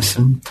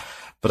comparison,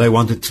 but I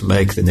wanted to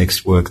make the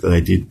next work that I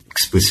did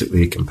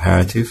explicitly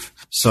comparative.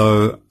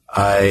 So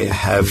I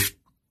have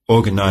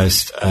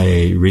organized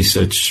a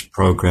research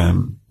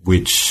program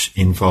which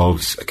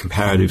involves a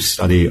comparative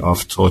study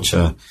of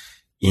torture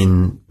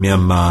in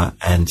Myanmar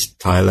and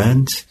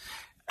Thailand.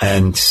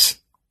 And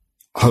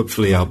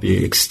hopefully I'll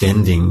be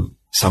extending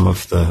some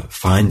of the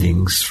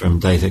findings from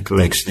data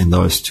collection in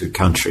those two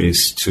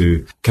countries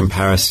to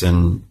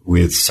comparison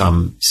with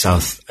some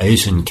South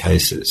Asian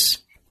cases.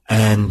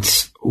 And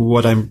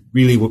what I'm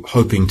really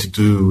hoping to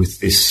do with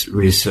this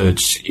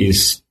research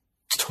is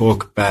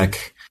talk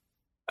back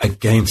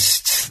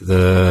against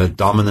the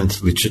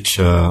dominant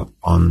literature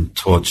on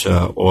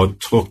torture, or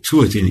talk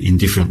to it in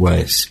different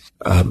ways.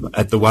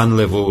 At the one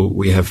level,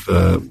 we have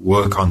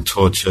work on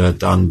torture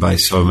done by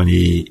so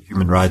many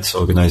human rights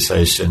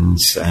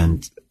organizations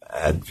and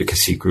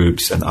advocacy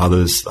groups and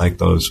others like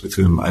those with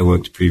whom I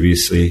worked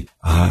previously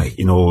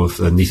in all of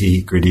the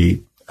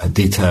nitty-gritty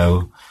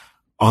detail.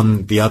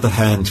 On the other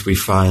hand, we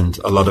find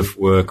a lot of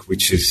work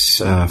which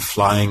is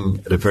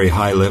flying at a very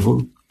high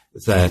level,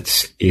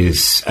 that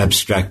is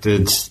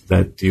abstracted,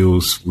 that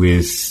deals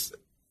with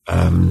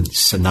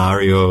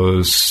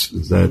scenarios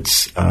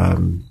that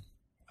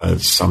are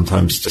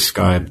sometimes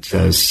described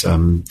as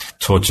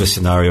torture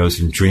scenarios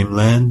in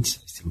dreamland,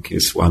 I think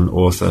is one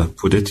author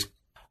put it.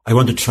 I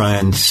want to try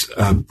and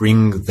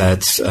bring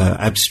that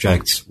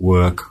abstract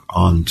work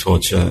on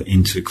torture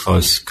into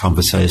close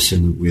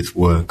conversation with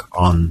work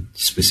on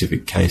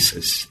specific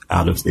cases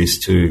out of these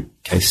two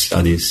case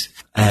studies,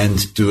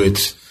 and do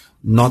it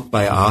not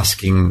by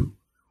asking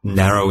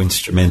narrow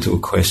instrumental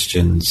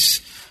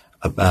questions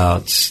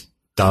about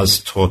does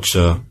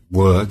torture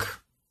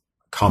work,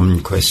 a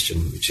common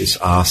question which is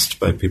asked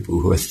by people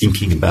who are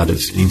thinking about it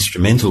as an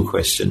instrumental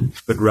question,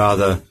 but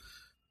rather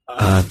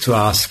to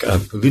ask a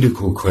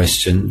political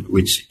question,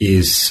 which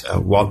is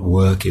what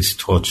work is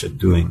torture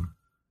doing?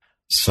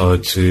 So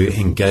to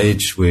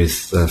engage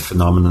with the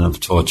phenomenon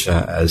of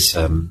torture as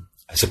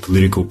a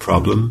political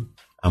problem,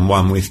 and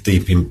one with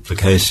deep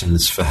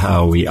implications for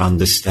how we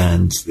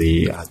understand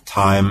the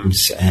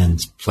times and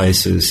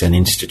places and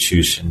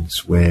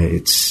institutions where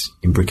it's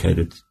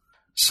imbricated.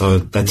 So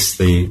that's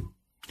the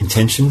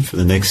intention for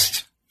the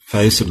next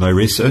phase of my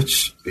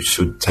research, which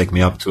should take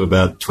me up to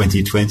about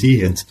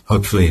 2020, and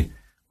hopefully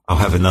I'll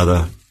have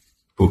another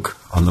book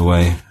on the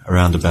way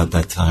around about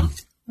that time.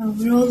 Well,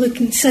 we're all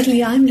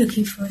certainly I'm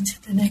looking forward to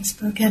the next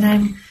book, and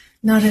I'm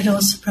not at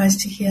all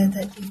surprised to hear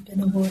that you've been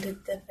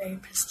awarded the very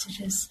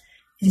prestigious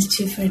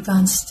Institute for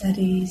Advanced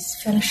Studies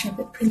Fellowship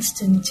at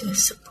Princeton to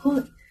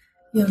support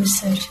your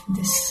research in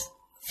this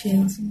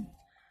field.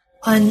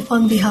 And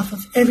on behalf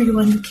of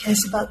everyone who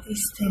cares about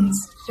these things,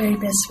 very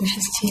best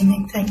wishes to you,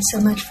 Nick. Thanks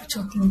so much for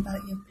talking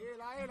about your book.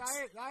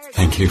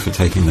 Thank you for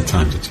taking the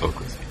time to talk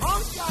with me.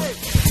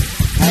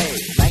 Hey,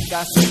 like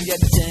I see that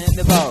the tin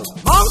the boat.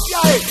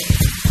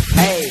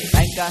 Hey,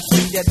 like I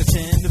see that the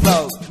tin